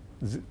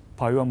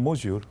pi1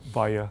 module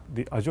via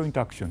the adjoint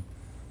action,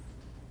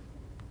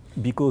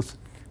 because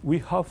we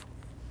have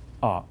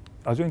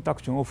adjoint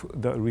action of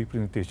the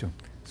representation.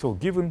 So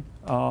given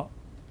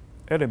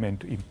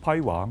element in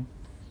pi1,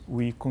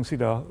 we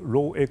consider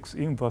rho x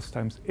inverse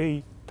times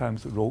A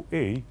times rho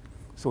A.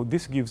 So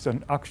this gives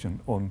an action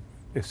on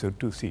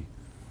SL2C.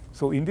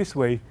 So in this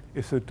way,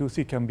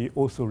 SL2C can be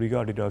also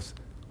regarded as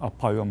a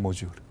pi1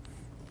 module.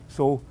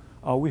 So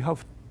we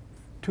have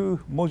two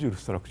module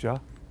structure,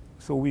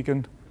 so we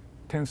can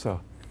tensor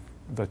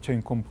the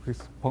chain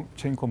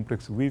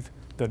complex with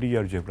the Lie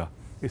algebra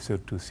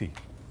SL2C.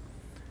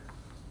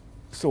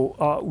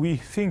 So we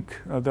think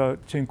the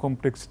chain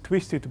complex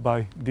twisted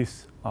by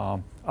this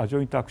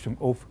adjoint action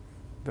of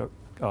the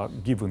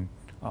given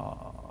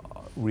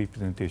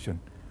representation,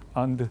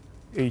 and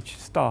H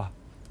star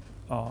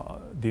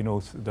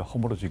denotes the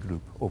homology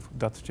group of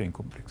that chain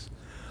complex.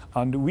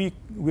 And we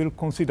will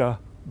consider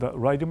the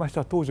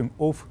Reidemeister torsion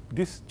of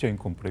this chain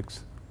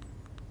complex.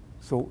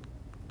 So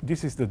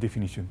this is the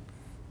definition.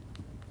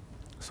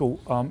 So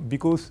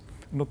because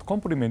knot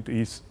complement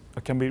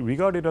can be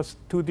regarded as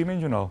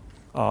two-dimensional,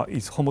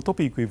 is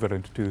homotopy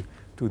equivalent to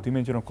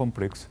two-dimensional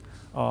complex,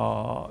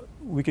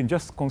 we can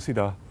just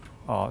consider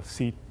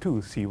C2,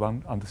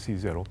 C1, and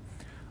C0.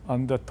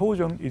 And the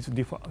torsion is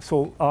defined.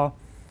 So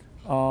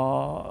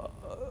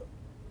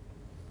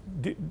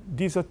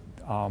these are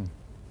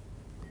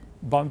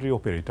boundary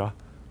operator.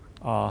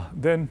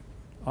 Then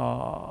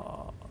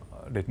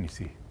let me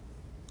see.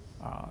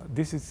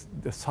 This is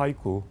the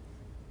cycle,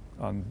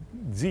 and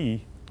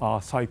Z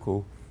are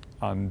cycle,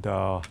 and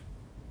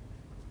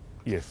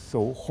yes.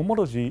 So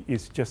homology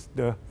is just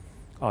the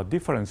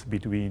difference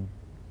between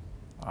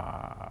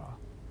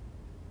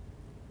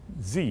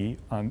Z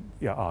and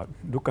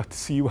look at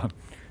C1.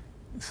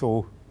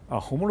 So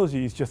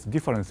homology is just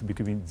difference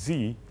between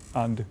Z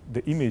and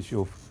the image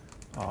of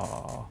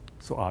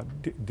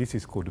this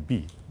is called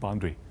B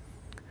boundary.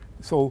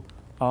 So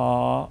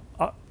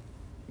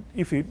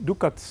if we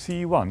look at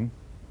C1,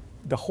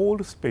 the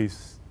whole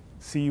space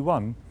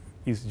C1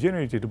 is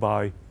generated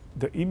by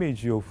the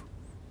image of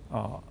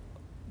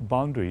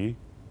boundary,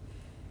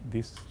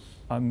 this,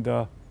 and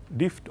the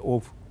lift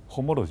of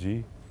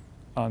homology,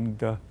 and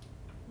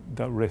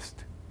the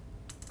rest.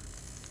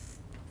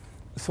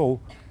 So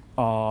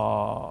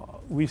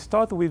we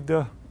start with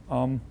the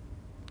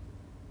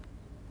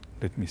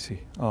let me see.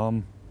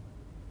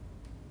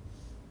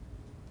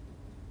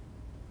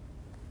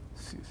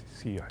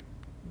 Ci?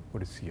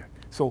 What is Ci?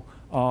 So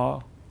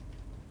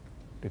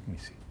let me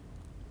see.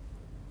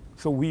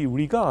 So we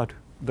regard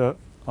the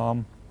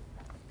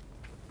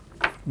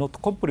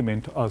knot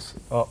complement as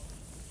a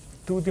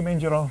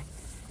two-dimensional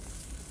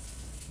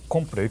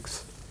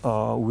complex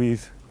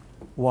with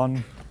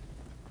one.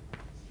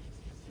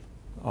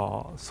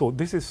 So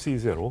this is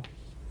C0,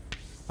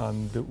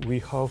 and we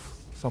have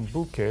some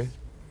bouquet.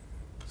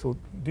 So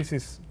this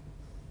is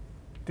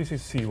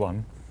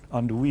C1,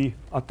 and we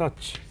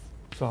attach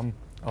some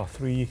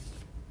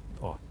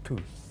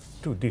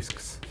two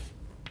disks.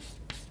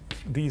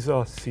 These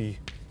are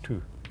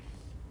C2.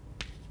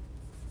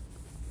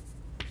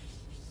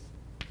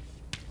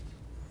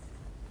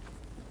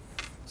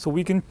 So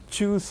we can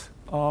choose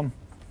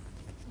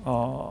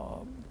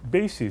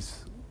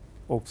basis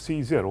of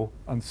C0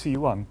 and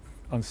C1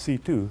 and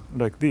C2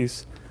 like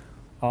this.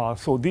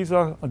 So these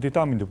are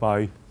determined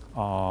by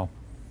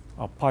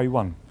pi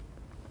 1.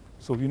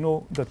 So we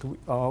know that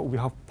we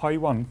have pi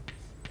 1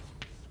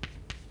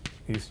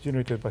 is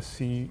generated by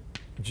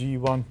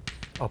G1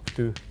 up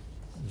to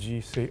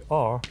G say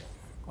R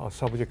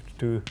subject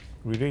to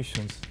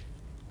relations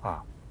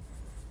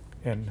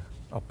n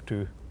up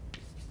to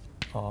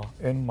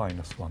n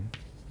minus 1.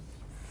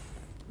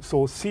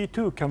 So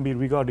C2 can be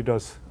regarded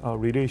as a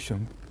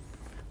relation,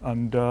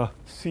 and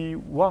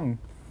C1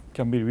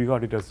 can be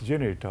regarded as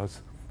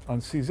generators,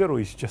 and C0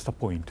 is just a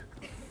point.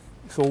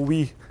 So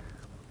C0,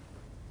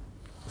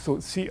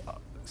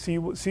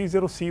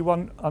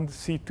 C1, and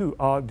C2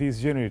 are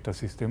these generator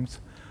systems,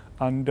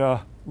 and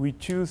we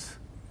choose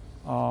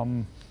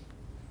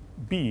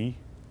B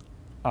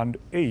and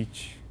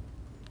H.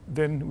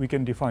 Then we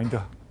can define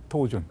the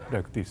torsion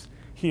like this.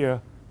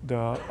 Here,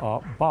 the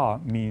bar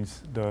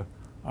means the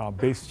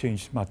base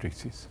change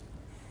matrices.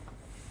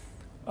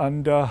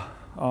 And a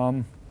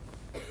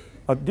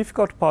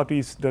difficult part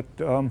is that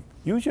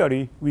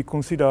usually we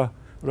consider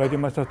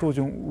Rademacher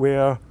torsion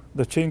where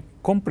the chain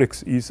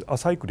complex is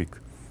acyclic.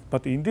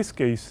 But in this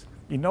case,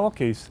 in our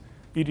case,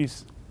 it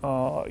is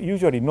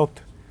usually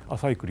not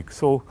acyclic.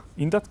 So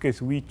in that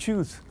case, we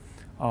choose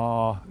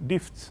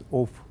lifts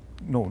of,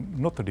 no,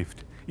 not a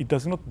lift. It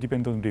does not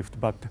depend on lift,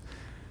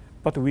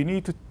 but we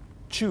need to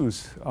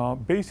choose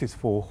basis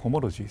for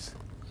homologies.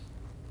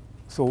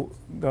 So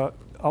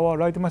our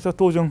Rademacher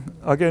torsion,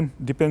 again,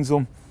 depends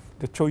on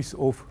the choice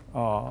of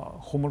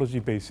homology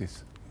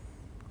basis.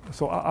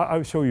 So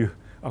I'll show you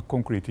a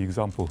concrete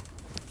example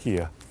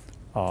here.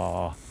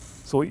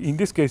 So in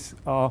this case,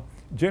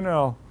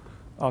 general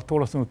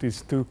torus knot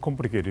is too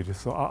complicated.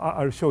 So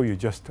I'll show you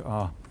just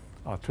a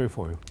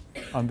trefoil.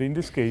 And in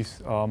this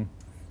case,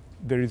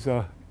 there is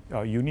a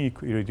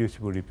unique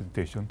irreducible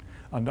representation,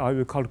 and I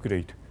will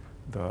calculate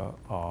the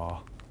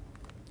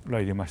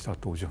Rademacher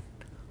torsion.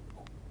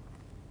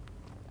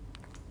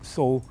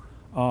 So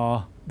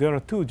there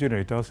are two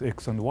generators,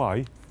 X and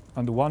Y,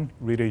 and one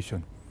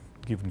relation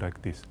given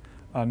like this.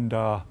 And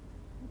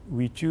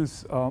we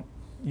choose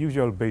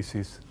usual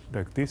basis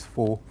like this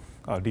for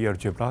the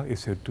algebra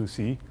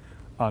SL2C.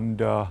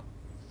 And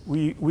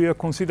we are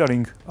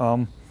considering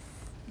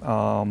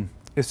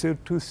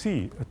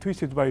SL2C,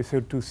 twisted by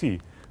SL2C.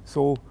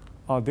 So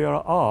there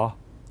are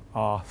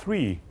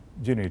three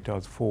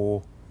generators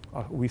for,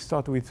 we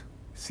start with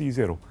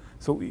C0.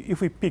 So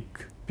if we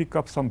pick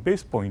up some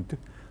base point,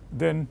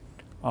 then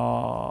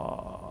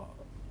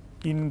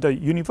in the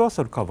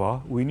universal cover,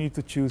 we need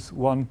to choose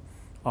one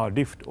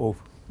lift of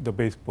the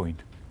base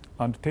point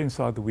and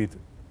tensored with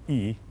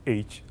E,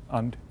 H,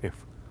 and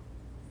F.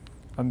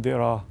 And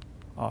there are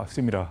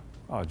similar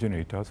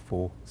generators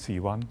for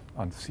C1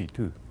 and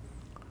C2.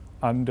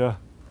 And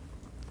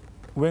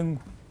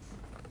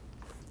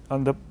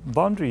the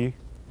boundary,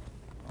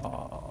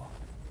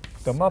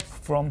 the map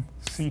from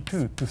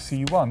C2 to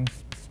C1,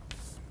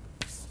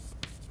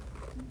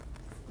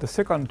 the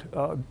second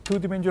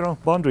two-dimensional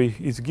boundary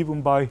is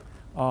given by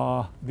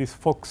this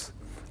Fox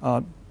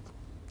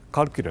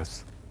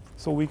calculus.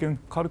 So we can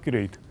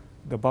calculate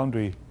the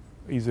boundary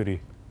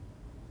easily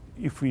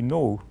if we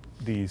know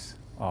these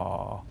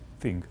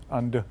things.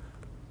 And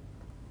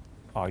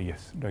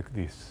yes, like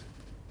this.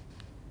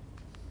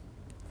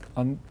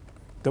 And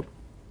the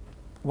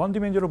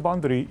one-dimensional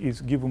boundary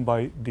is given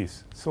by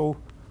this. So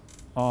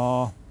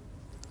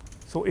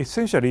so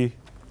essentially,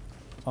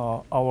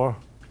 our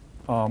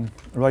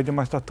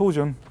Rademacher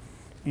torsion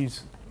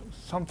is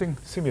something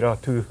similar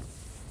to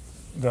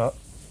the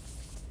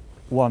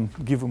one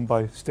given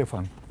by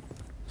Stefan.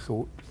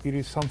 So it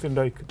is something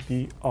like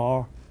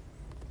dr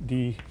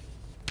dx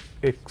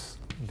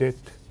det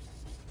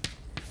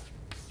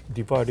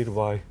divided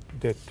by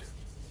det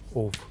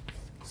of,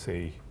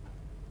 say,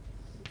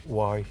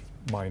 y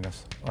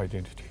minus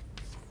identity.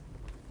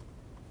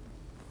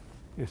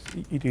 Yes,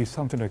 it is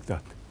something like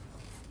that.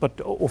 But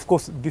of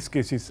course, this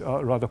case is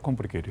rather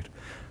complicated.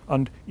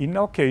 And in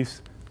our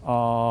case,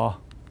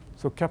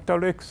 so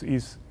capital X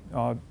is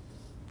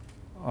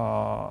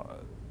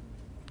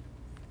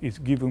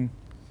given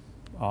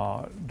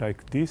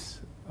like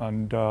this,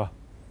 and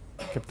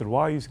capital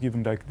Y is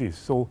given like this.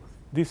 So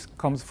this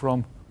comes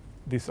from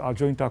this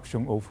joint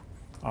action of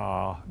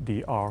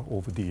dr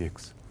over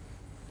dx.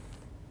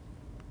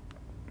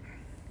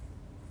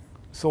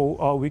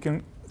 So we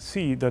can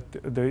see that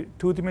the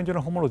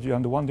two-dimensional homology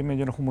and the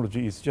one-dimensional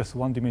homology is just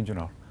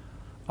one-dimensional,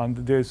 and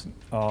there's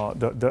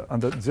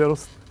the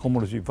zeroth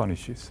homology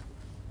vanishes.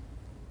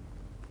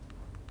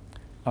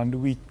 And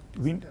we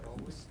Isn't that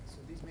always, so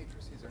these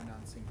matrices are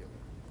non-singular.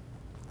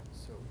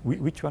 So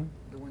which one?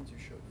 the ones you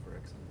showed for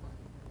x and y,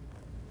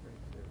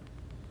 right there.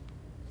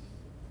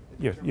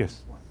 The Yes, determinant yes,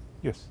 is one.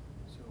 yes.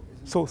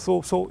 So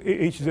isn't So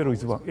H0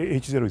 is one.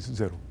 H0 is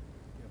 0. yeah,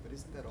 but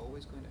isn't that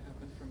always going to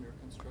happen from your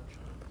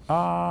construction? In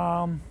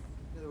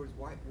other words,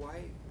 why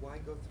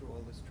go through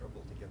all this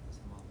trouble to get this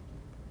homology?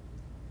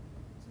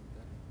 Isn't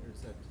that, or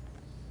is that,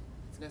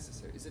 it's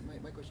necessary? Is it, my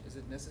question, is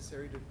it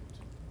necessary to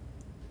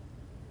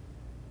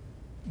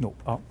No.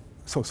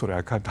 So sorry,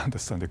 I can't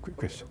understand the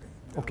question.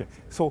 Okay. Okay.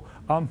 So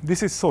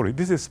this is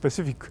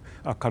specific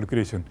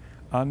calculation,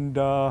 and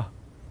the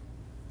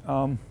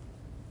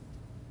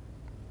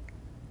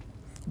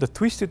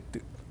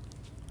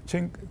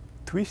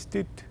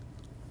twisted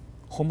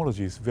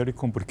homology is very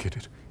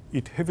complicated.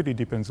 It heavily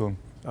depends on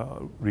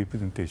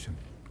representation.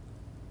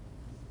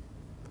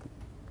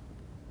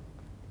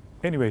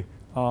 Anyway,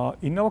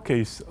 in our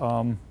case,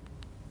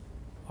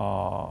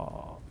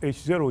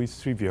 H0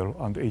 is trivial,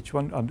 and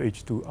H1 and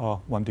H2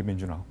 are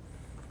one-dimensional.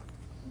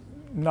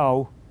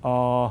 Now,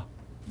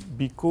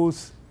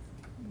 because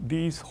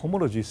this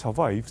homology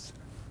survives,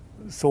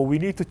 so we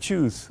need to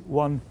choose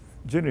one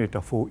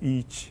generator for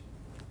each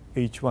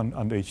H1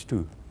 and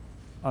H2.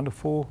 And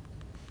for,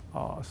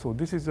 so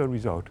this is the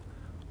result.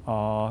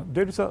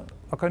 There is a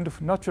kind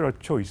of natural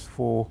choice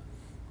for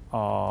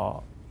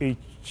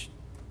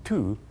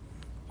H2.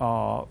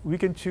 We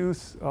can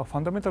choose a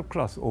fundamental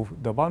class of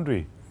the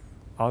boundary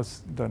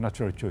as the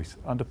natural choice.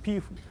 And the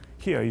P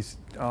here is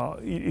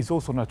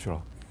also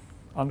natural.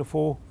 And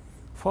for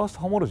first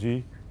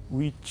homology,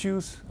 we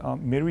choose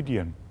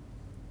meridian.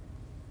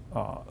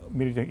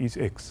 Meridian is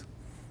X.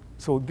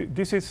 So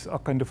this is a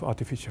kind of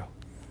artificial.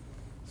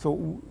 So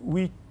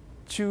we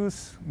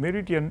choose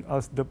meridian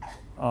as the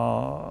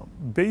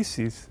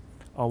basis.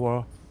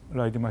 Our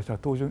Reidemeister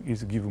torsion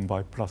is given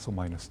by plus or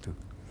minus 2.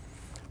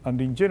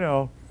 And in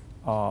general,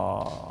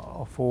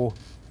 for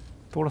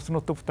torus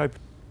knot of type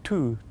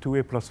 2,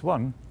 2a plus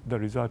 1, the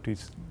result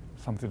is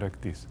something like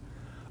this.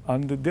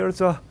 And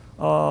there's a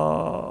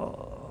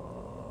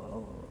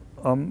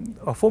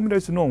formula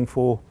is known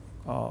for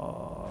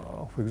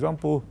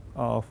example,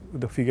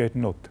 the figure 8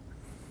 knot.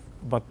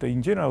 But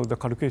in general, the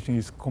calculation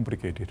is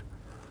complicated.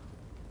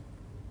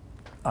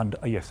 And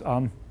yes,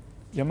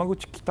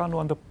 Yamaguchi, Kitano,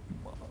 and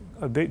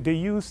they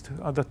used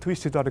the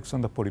twisted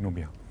Alexander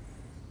polynomial.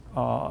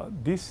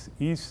 This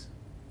is,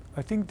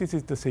 I think this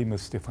is the same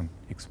as Stefan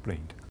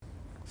explained.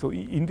 So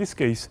in this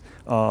case,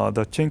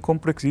 the chain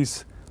complex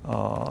is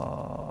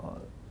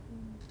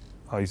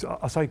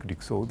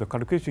acyclic, so the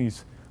calculation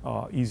is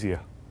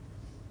easier.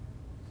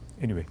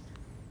 Anyway,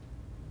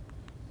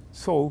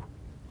 so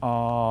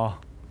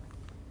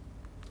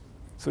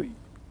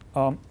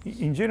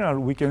in general,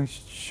 we can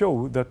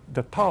show that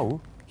the tau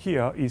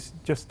here is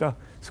just the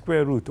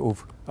square root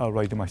of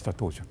Reidemeister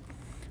torsion.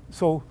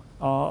 So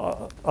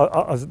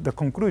as the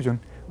conclusion,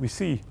 we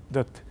see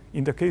that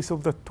in the case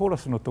of the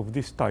torus knot of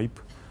this type,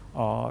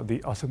 the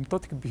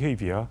asymptotic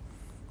behavior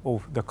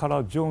of the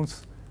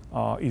Color-Jones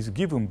is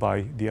given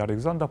by the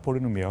Alexander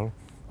polynomial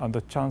and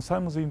the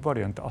Chern-Simons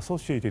invariant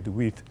associated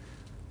with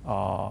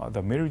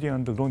the meridian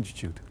and the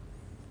longitude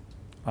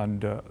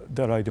and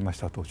the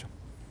Reidemeister torsion.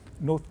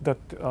 Note that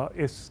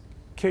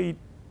SK,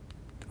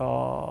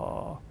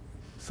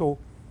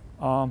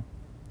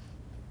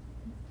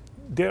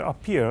 there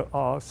appear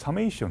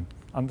summation,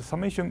 and the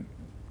summation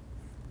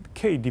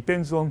K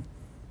depends on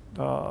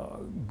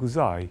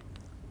Guzai,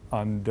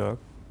 and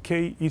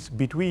K is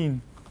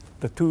between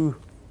the two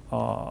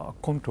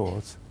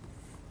contours.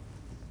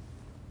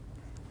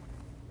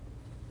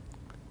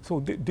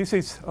 So this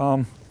is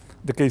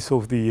the case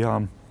of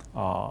the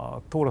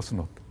torus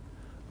knot.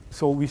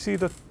 So we see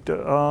that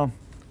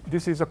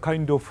this is a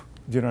kind of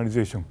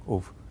generalization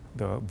of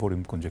the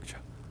volume conjecture.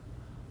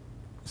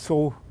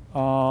 So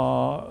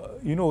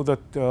you know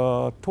that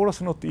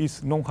torus knot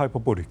is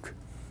non-hyperbolic,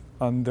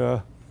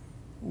 and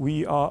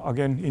we are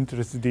again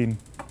interested in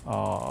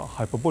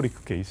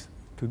hyperbolic case.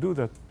 To do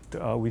that,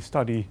 we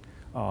study.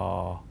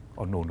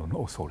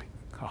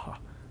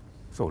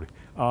 Sorry,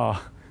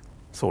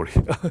 sorry.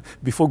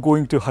 Before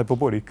going to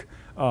hyperbolic,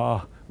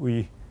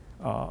 we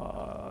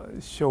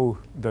show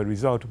the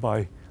result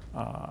by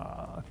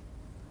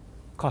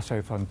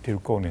Kashev and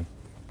Tilkonen,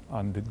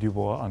 and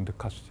Dubois and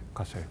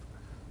Kashev.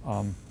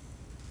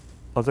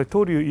 As I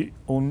told you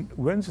on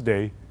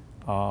Wednesday,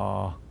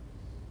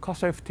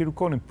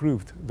 Kashev-Tilkonen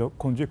proved the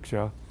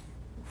conjecture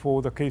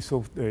for the case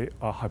of the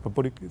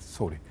hyperbolic.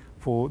 Sorry,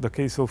 for the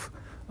case of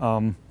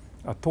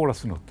a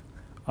torus knot,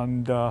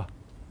 and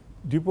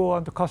Dubois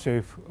and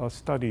Kashev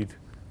studied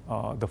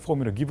the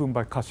formula given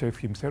by Kashev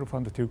himself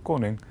and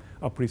Tilkonen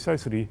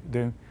precisely.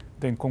 Then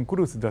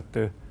concludes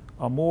that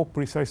a more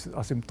precise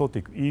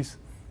asymptotic is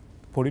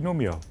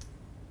polynomial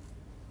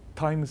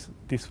times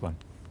this one.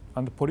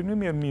 And the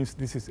polynomial means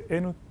this is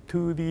n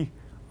to the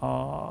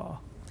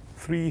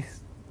 3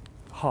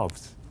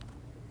 halves.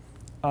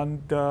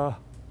 And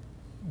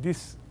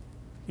this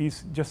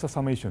is just a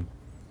summation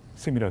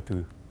similar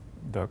to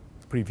the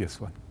previous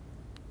one.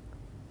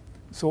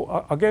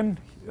 So again,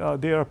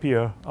 there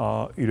appear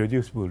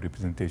irreducible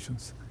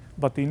representations.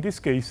 But in this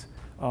case,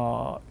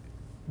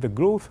 the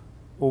growth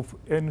of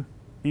n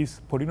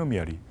is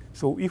polynomially.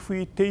 So if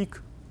we take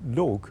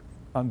log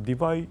and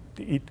divide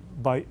it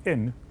by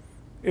n,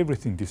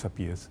 everything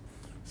disappears.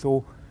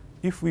 So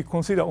if we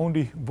consider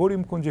only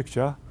volume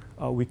conjecture,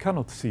 we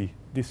cannot see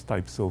these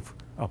types of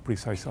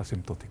precise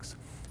asymptotics.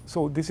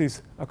 So this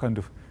is a kind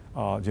of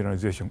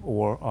generalization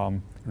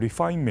or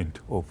refinement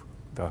of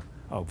the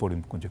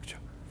volume conjecture.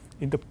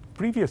 In the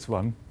previous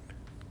one,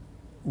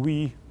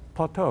 we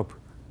perturb,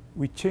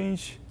 we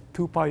change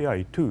 2 pi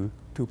I to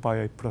 2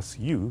 pi I plus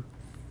u.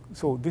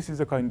 So this is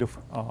a kind of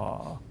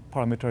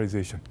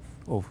parameterization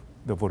of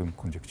the volume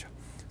conjecture.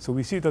 So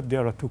we see that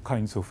there are two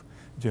kinds of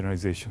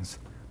generalizations.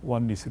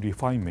 One is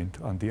refinement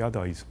and the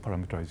other is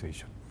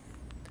parameterization.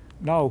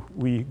 Now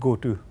we go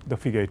to the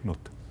figure 8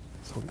 note.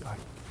 Sorry,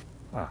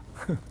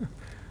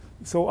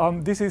 So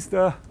this is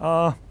the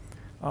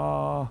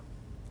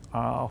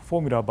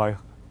formula by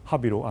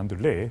Habiro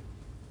and Ley.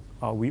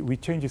 We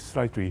change it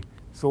slightly.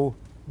 So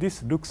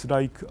this looks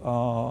like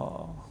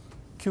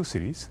Q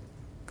series.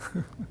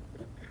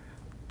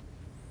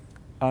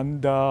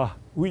 And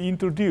we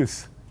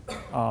introduce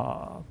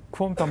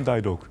quantum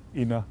dialogue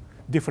in a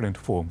different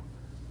form.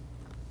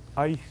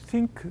 I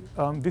think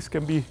this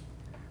can be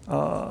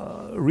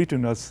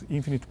written as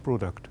infinite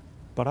product,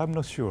 but I'm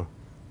not sure.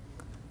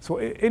 So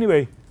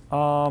anyway,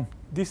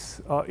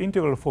 this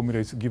integral formula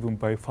is given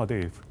by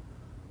Fadeev.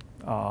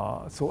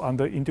 So and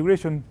the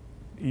integration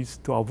is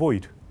to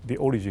avoid the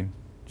origin,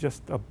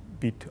 just a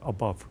bit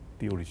above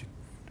the origin.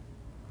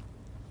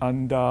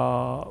 And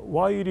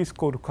why it is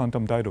called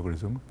quantum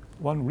dialogism?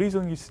 One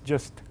reason is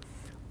just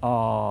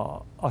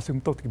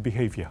asymptotic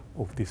behavior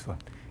of this one.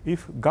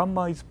 If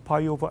gamma is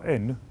pi over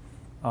n,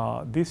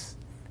 this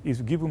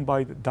is given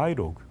by the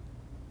dialogue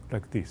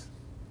like this.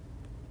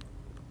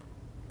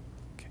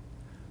 Okay.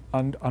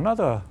 And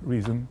another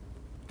reason,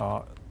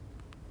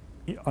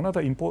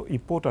 another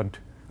important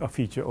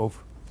feature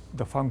of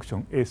the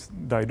function S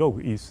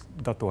dialogue is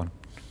that one.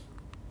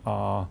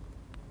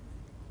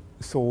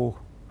 So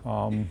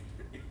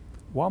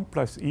 1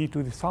 plus e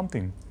to the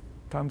something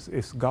times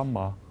S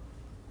gamma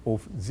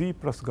of z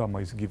plus gamma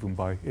is given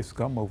by S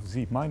gamma of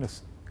z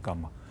minus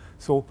gamma.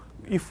 So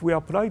if we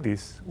apply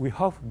this, we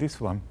have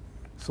this one.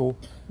 So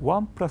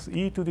 1 plus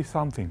e to the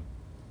something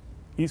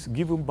is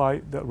given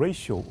by the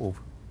ratio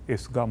of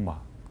S gamma,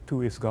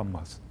 two S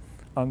gammas.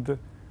 And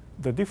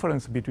the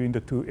difference between the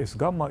two S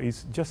gamma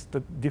is just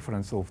the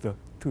difference of the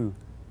two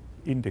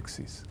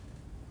indexes.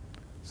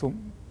 So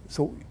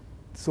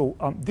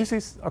this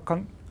is a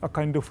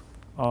kind of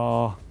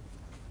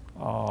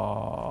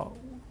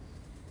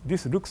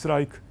this looks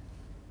like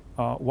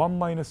 1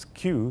 minus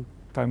q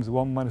times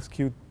 1 minus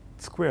q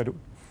squared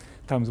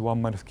times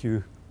 1 minus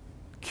q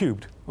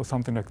cubed or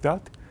something like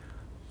that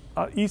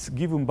is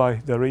given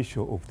by the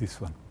ratio of this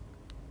one.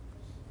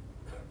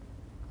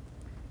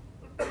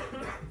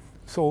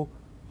 So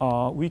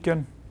we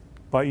can,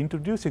 by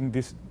introducing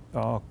this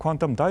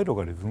quantum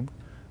dialogism,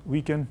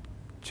 we can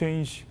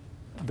change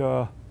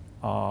the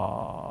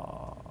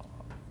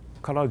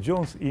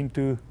Carl-Jones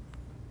into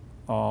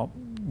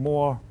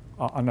more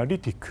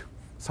analytic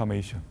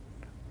summation.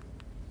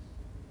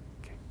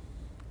 Okay.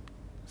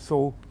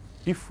 So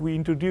if we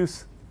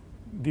introduce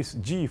this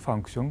g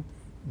function,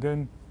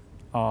 then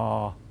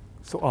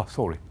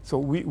So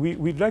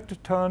we'd like to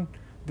turn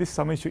this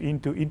summation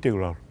into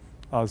integral,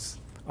 as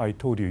I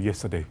told you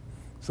yesterday.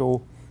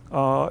 So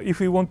if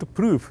we want to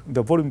prove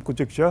the volume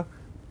conjecture,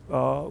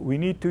 we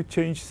need to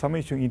change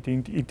summation into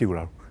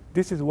integral.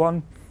 This is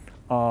one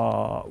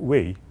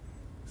way.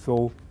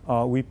 So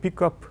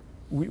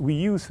we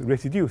use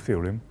residue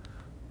theorem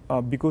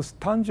because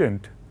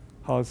tangent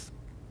has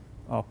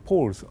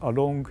poles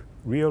along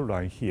real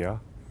line here.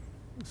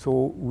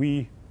 So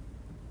we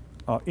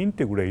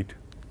integrate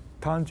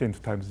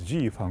tangent times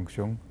g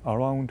function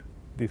around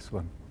this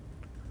one.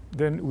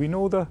 Then we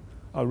know the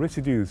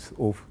residues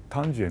of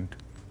tangent.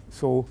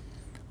 So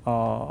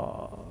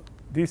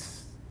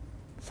this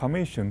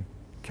summation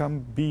can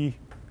be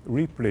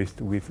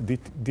replaced with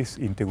this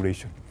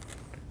integration,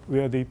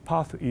 where the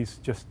path is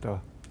just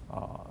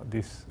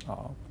this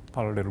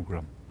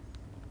parallelogram.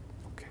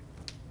 Okay.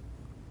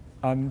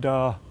 And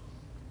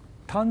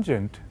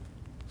tangent,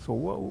 so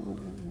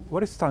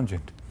what is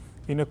tangent?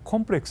 In a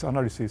complex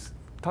analysis,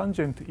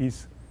 tangent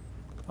is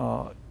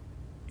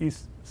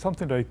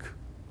something like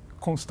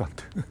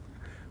constant.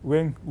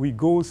 When we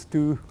goes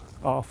to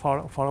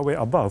far away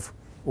above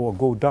or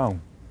go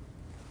down,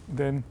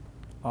 then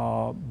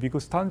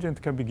because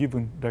tangent can be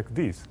given like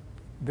this,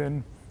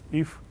 then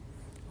if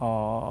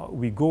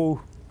we go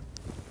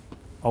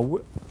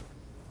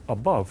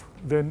above,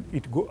 then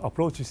it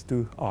approaches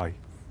to I.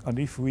 And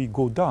if we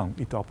go down,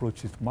 it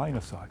approaches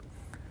minus I.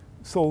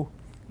 So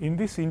in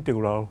this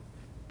integral,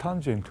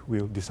 tangent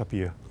will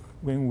disappear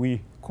when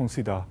we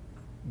consider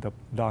the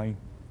line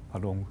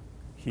along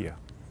here.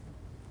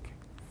 Okay.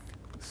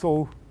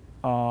 So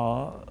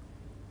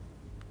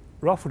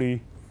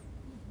roughly,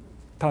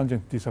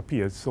 tangent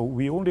disappears. So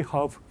we only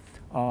have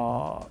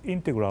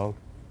integral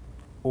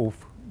of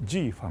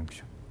g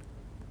function.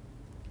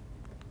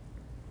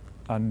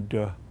 And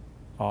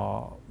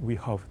we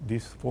have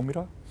this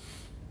formula.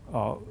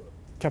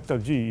 Capital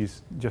G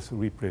is just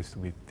replaced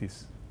with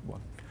this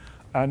one.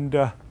 And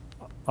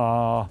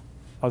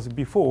as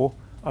before,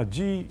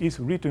 G is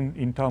written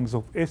in terms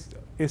of S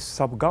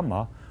sub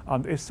gamma,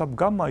 and S sub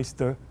gamma is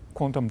the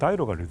quantum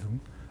dilogarithm,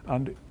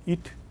 and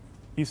it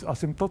is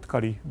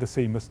asymptotically the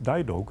same as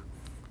dilog.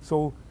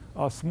 So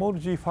a small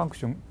g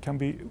function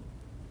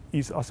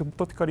is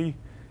asymptotically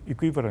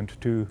equivalent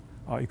to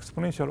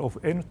exponential of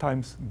n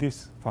times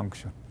this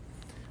function.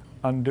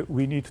 And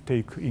we need to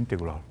take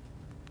integral.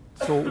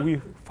 So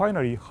we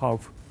finally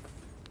have,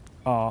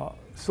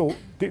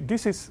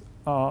 this is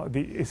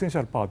the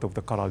essential part of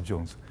the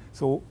Carl-Jones.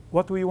 So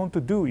what we want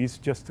to do is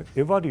just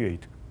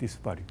evaluate this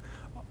value.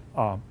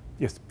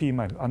 Yes, P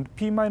minus. And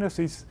P minus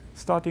is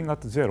starting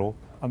at 0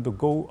 and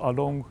go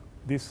along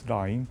this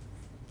line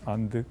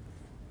and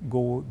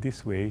go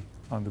this way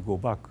and go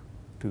back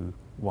to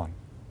 1.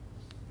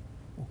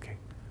 Okay.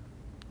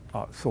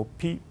 So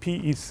P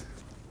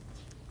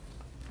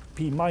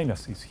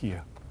minus is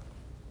here.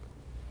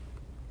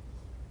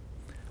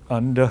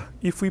 And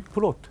if we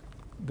plot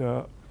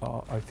the,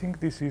 I think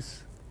this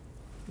is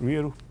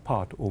real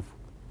part of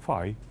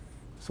phi.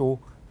 So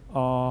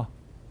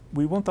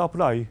we want to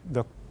apply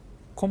the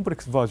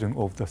complex version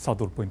of the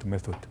saddle point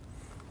method.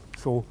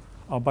 So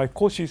by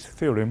Cauchy's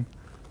theorem,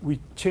 we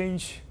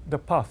change the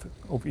path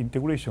of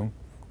integration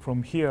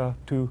from here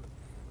to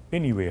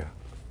anywhere.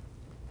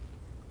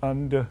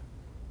 And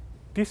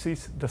this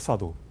is the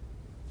saddle.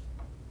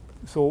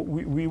 So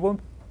we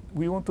want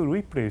to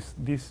replace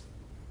this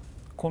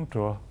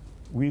contour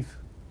with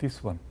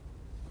this one.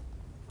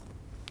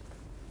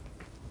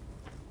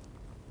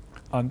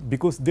 And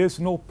because there's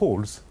no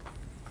poles,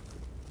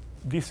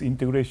 this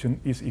integration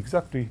is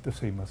exactly the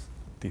same as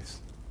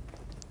this.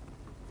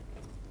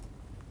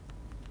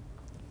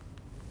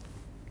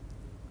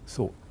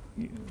 So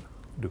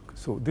look,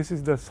 so this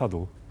is the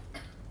saddle.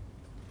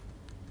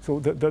 So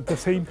the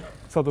same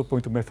saddle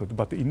point method,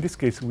 but in this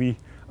case we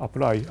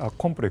apply a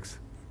complex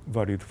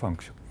valued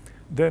function.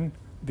 Then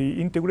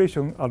the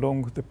integration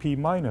along the P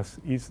minus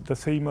is the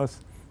same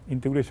as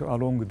integration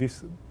along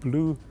this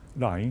blue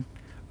line,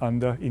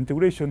 and the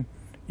integration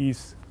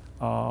is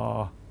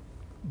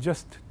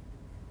just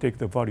take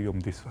the value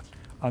of this one.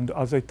 And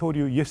as I told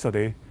you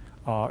yesterday,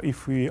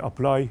 if we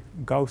apply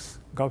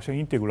Gaussian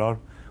integral,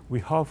 we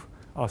have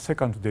a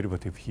second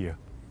derivative here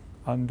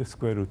and the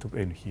square root of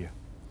n here,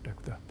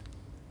 like that.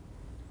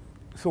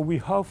 So we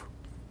have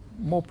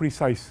more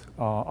precise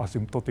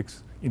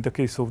asymptotics in the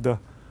case of the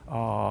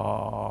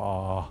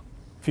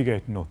figure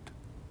 8 knot.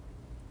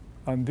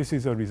 And this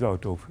is a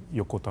result of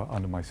Yokota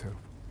and myself.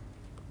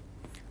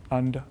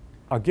 And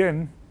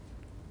again,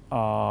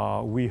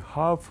 we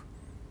have,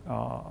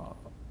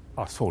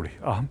 sorry,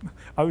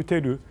 I will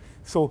tell you.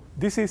 So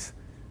this is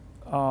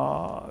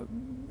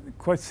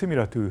quite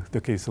similar to the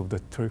case of the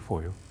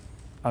trefoil.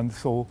 And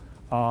so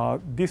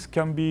this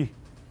can be,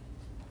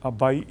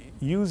 by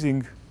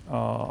using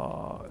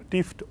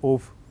lift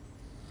of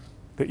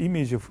the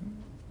image of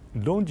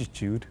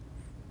longitude,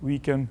 we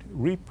can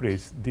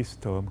replace this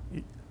term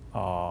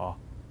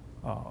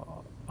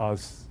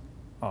as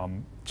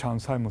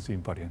Chern-Simons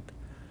invariant.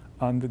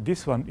 And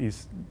this one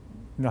is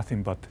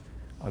nothing but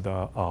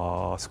the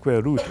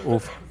square root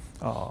of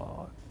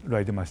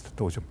Reidemeister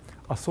torsion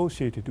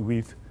associated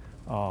with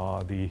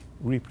the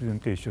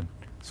representation.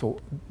 So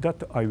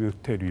that I will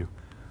tell you.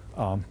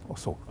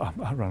 Also,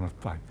 I run out of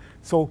time.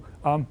 So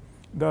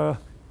the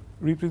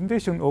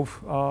representation of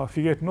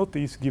figure 8 knot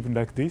is given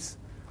like this,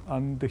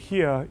 and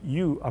here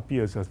u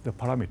appears as the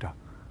parameter,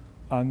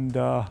 and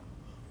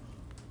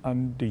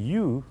the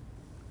u.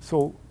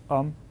 So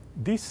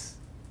this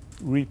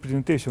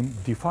representation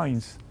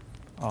defines.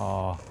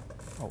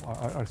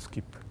 I'll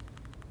skip.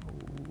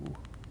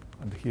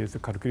 And here's the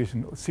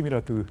calculation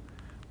similar to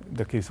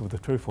the case of the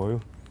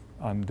trefoil,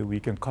 and we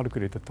can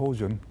calculate the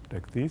torsion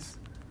like this.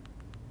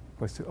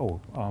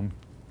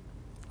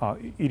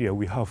 Here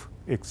we have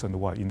x and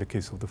y in the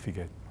case of the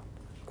figure,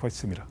 quite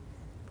similar.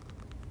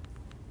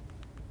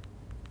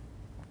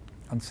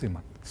 And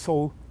similar.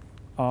 So,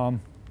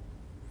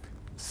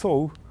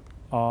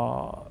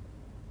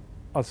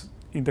 as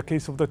in the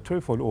case of the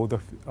trefoil or the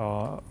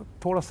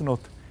torus knot,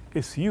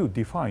 SU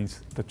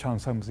defines the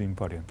Chern-Simons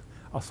invariant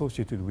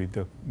associated with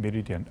the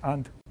meridian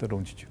and the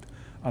longitude,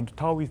 and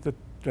tau is the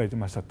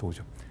Reidemeister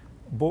torsion.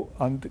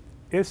 And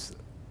S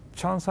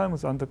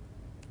Chern-Simons and the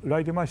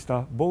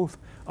Reidemeister both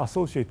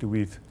associated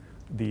with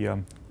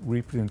the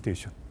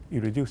representation,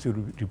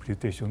 irreducible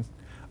representations,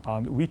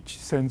 and which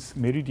sends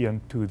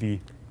meridian to the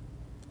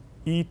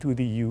e to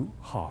the u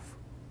half.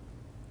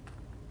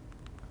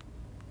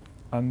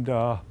 And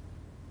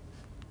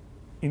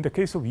in the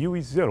case of U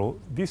is 0,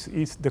 this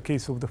is the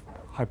case of the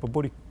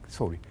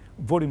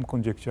volume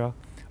conjecture.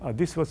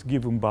 This was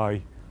given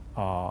by,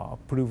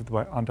 proved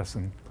by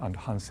Anderson and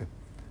Hansen.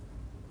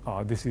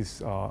 This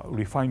is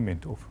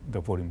refinement of the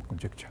volume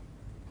conjecture.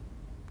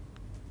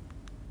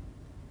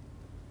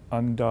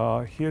 And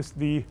here's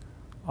the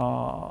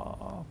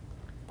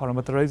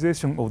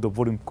parameterization of the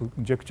volume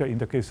conjecture in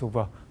the case of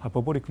a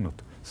hyperbolic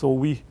knot.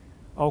 So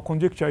our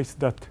conjecture is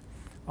that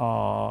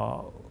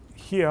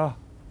here,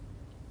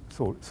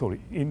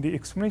 in the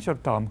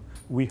exponential term,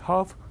 we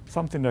have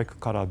something like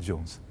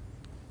Carrad-Jones.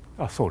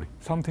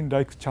 Something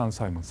like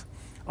Chern-Simons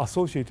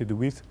associated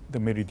with the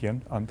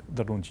meridian and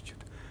the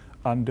longitude.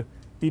 And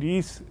it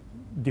is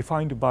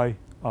defined by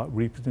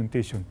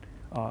representation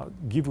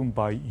given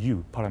by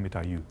U,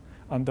 parameter U.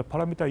 And the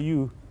parameter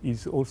U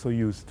is also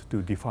used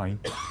to define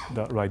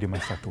the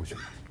Riedemann-Stahl torsion.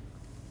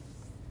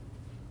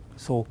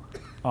 So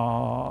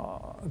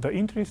the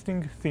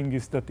interesting thing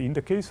is that in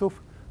the case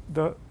of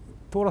the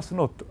torus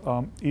knot,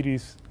 it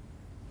is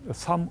a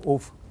sum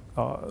of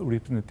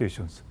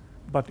representations.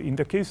 But in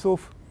the case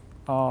of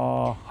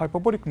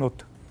hyperbolic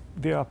knot,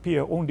 there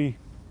appear only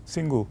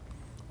single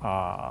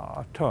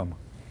term.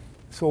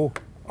 So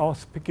our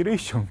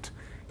speculation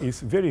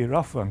is very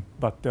rough one,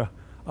 but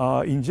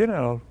in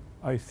general,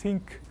 I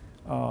think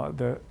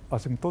the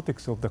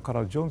asymptotics of the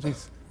Carrad-Jones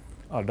is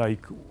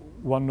like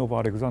 1 over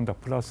Alexander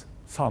plus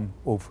sum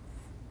of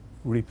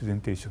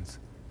representations.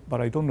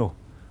 But I don't know.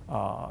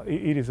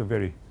 It is a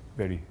very,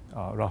 very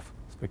rough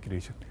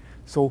speculation.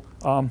 So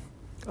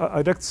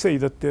I'd like to say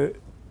that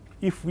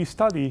if we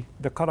study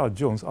the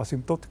Carrad-Jones,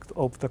 asymptotic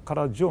of the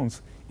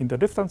Carrad-Jones, in the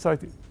left-hand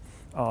side,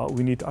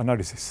 we need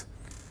analysis.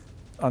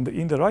 And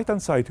in the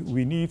right-hand side,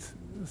 we need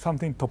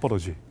something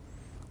topology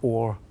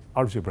or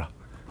algebra.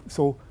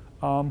 So,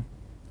 I'd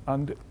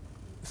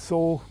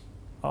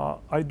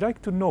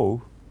like to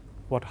know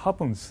what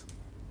happens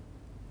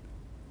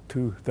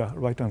to the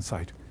right-hand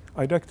side.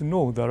 I'd like to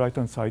know the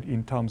right-hand side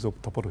in terms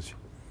of topology.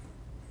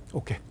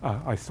 Okay,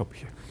 I stop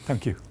here.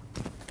 Thank you.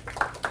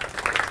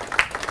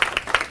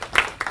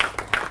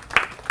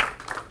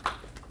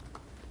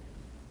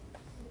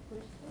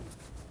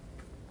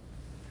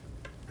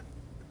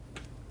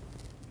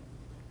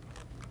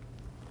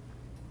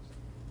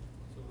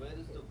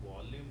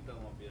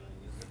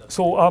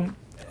 So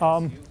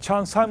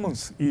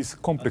Chern-Simons is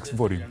complex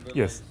volume.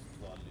 Yes,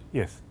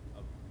 yes.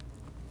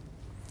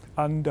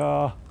 And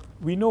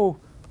we know.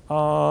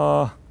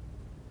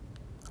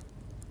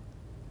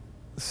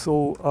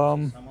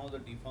 Somehow the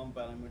deformed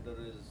parameter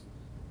is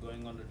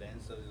going on the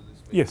denser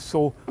space. Yes.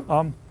 So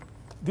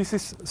this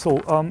is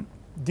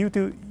due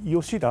to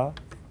Yoshida,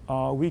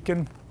 we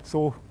can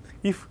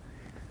if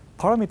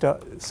parameter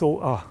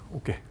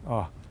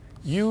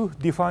U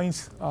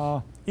defines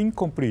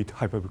incomplete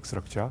hyperbolic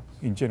structure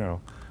in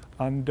general,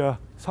 and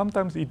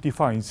sometimes it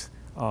defines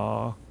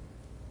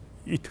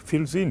it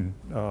fills in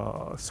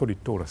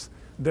solid torus.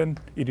 Then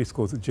it is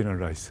called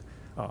generalized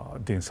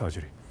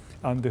Densargery,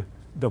 and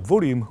the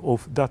volume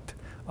of that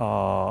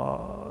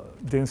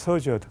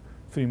Densargered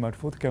free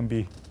manifold can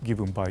be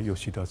given by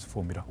Yoshida's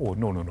formula. Oh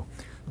no,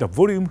 the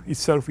volume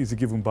itself is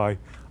given by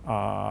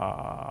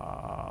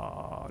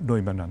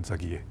Neumann and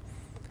Zagier,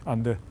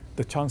 and the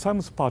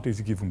Chern-Simons part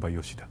is given by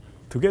Yoshida.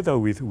 Together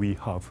with we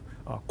have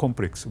a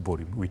complex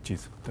volume, which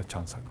is the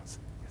Chern-Simons.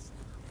 Yes.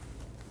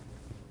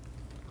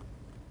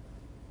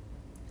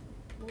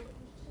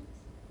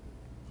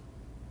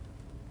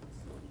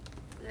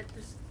 Let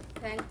us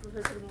thank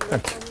Professor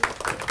Murakami.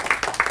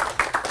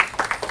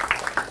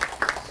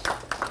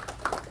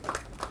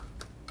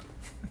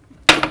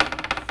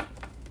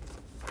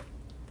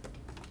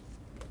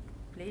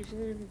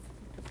 Pleasure.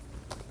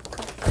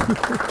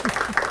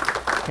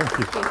 Thank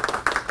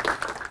you.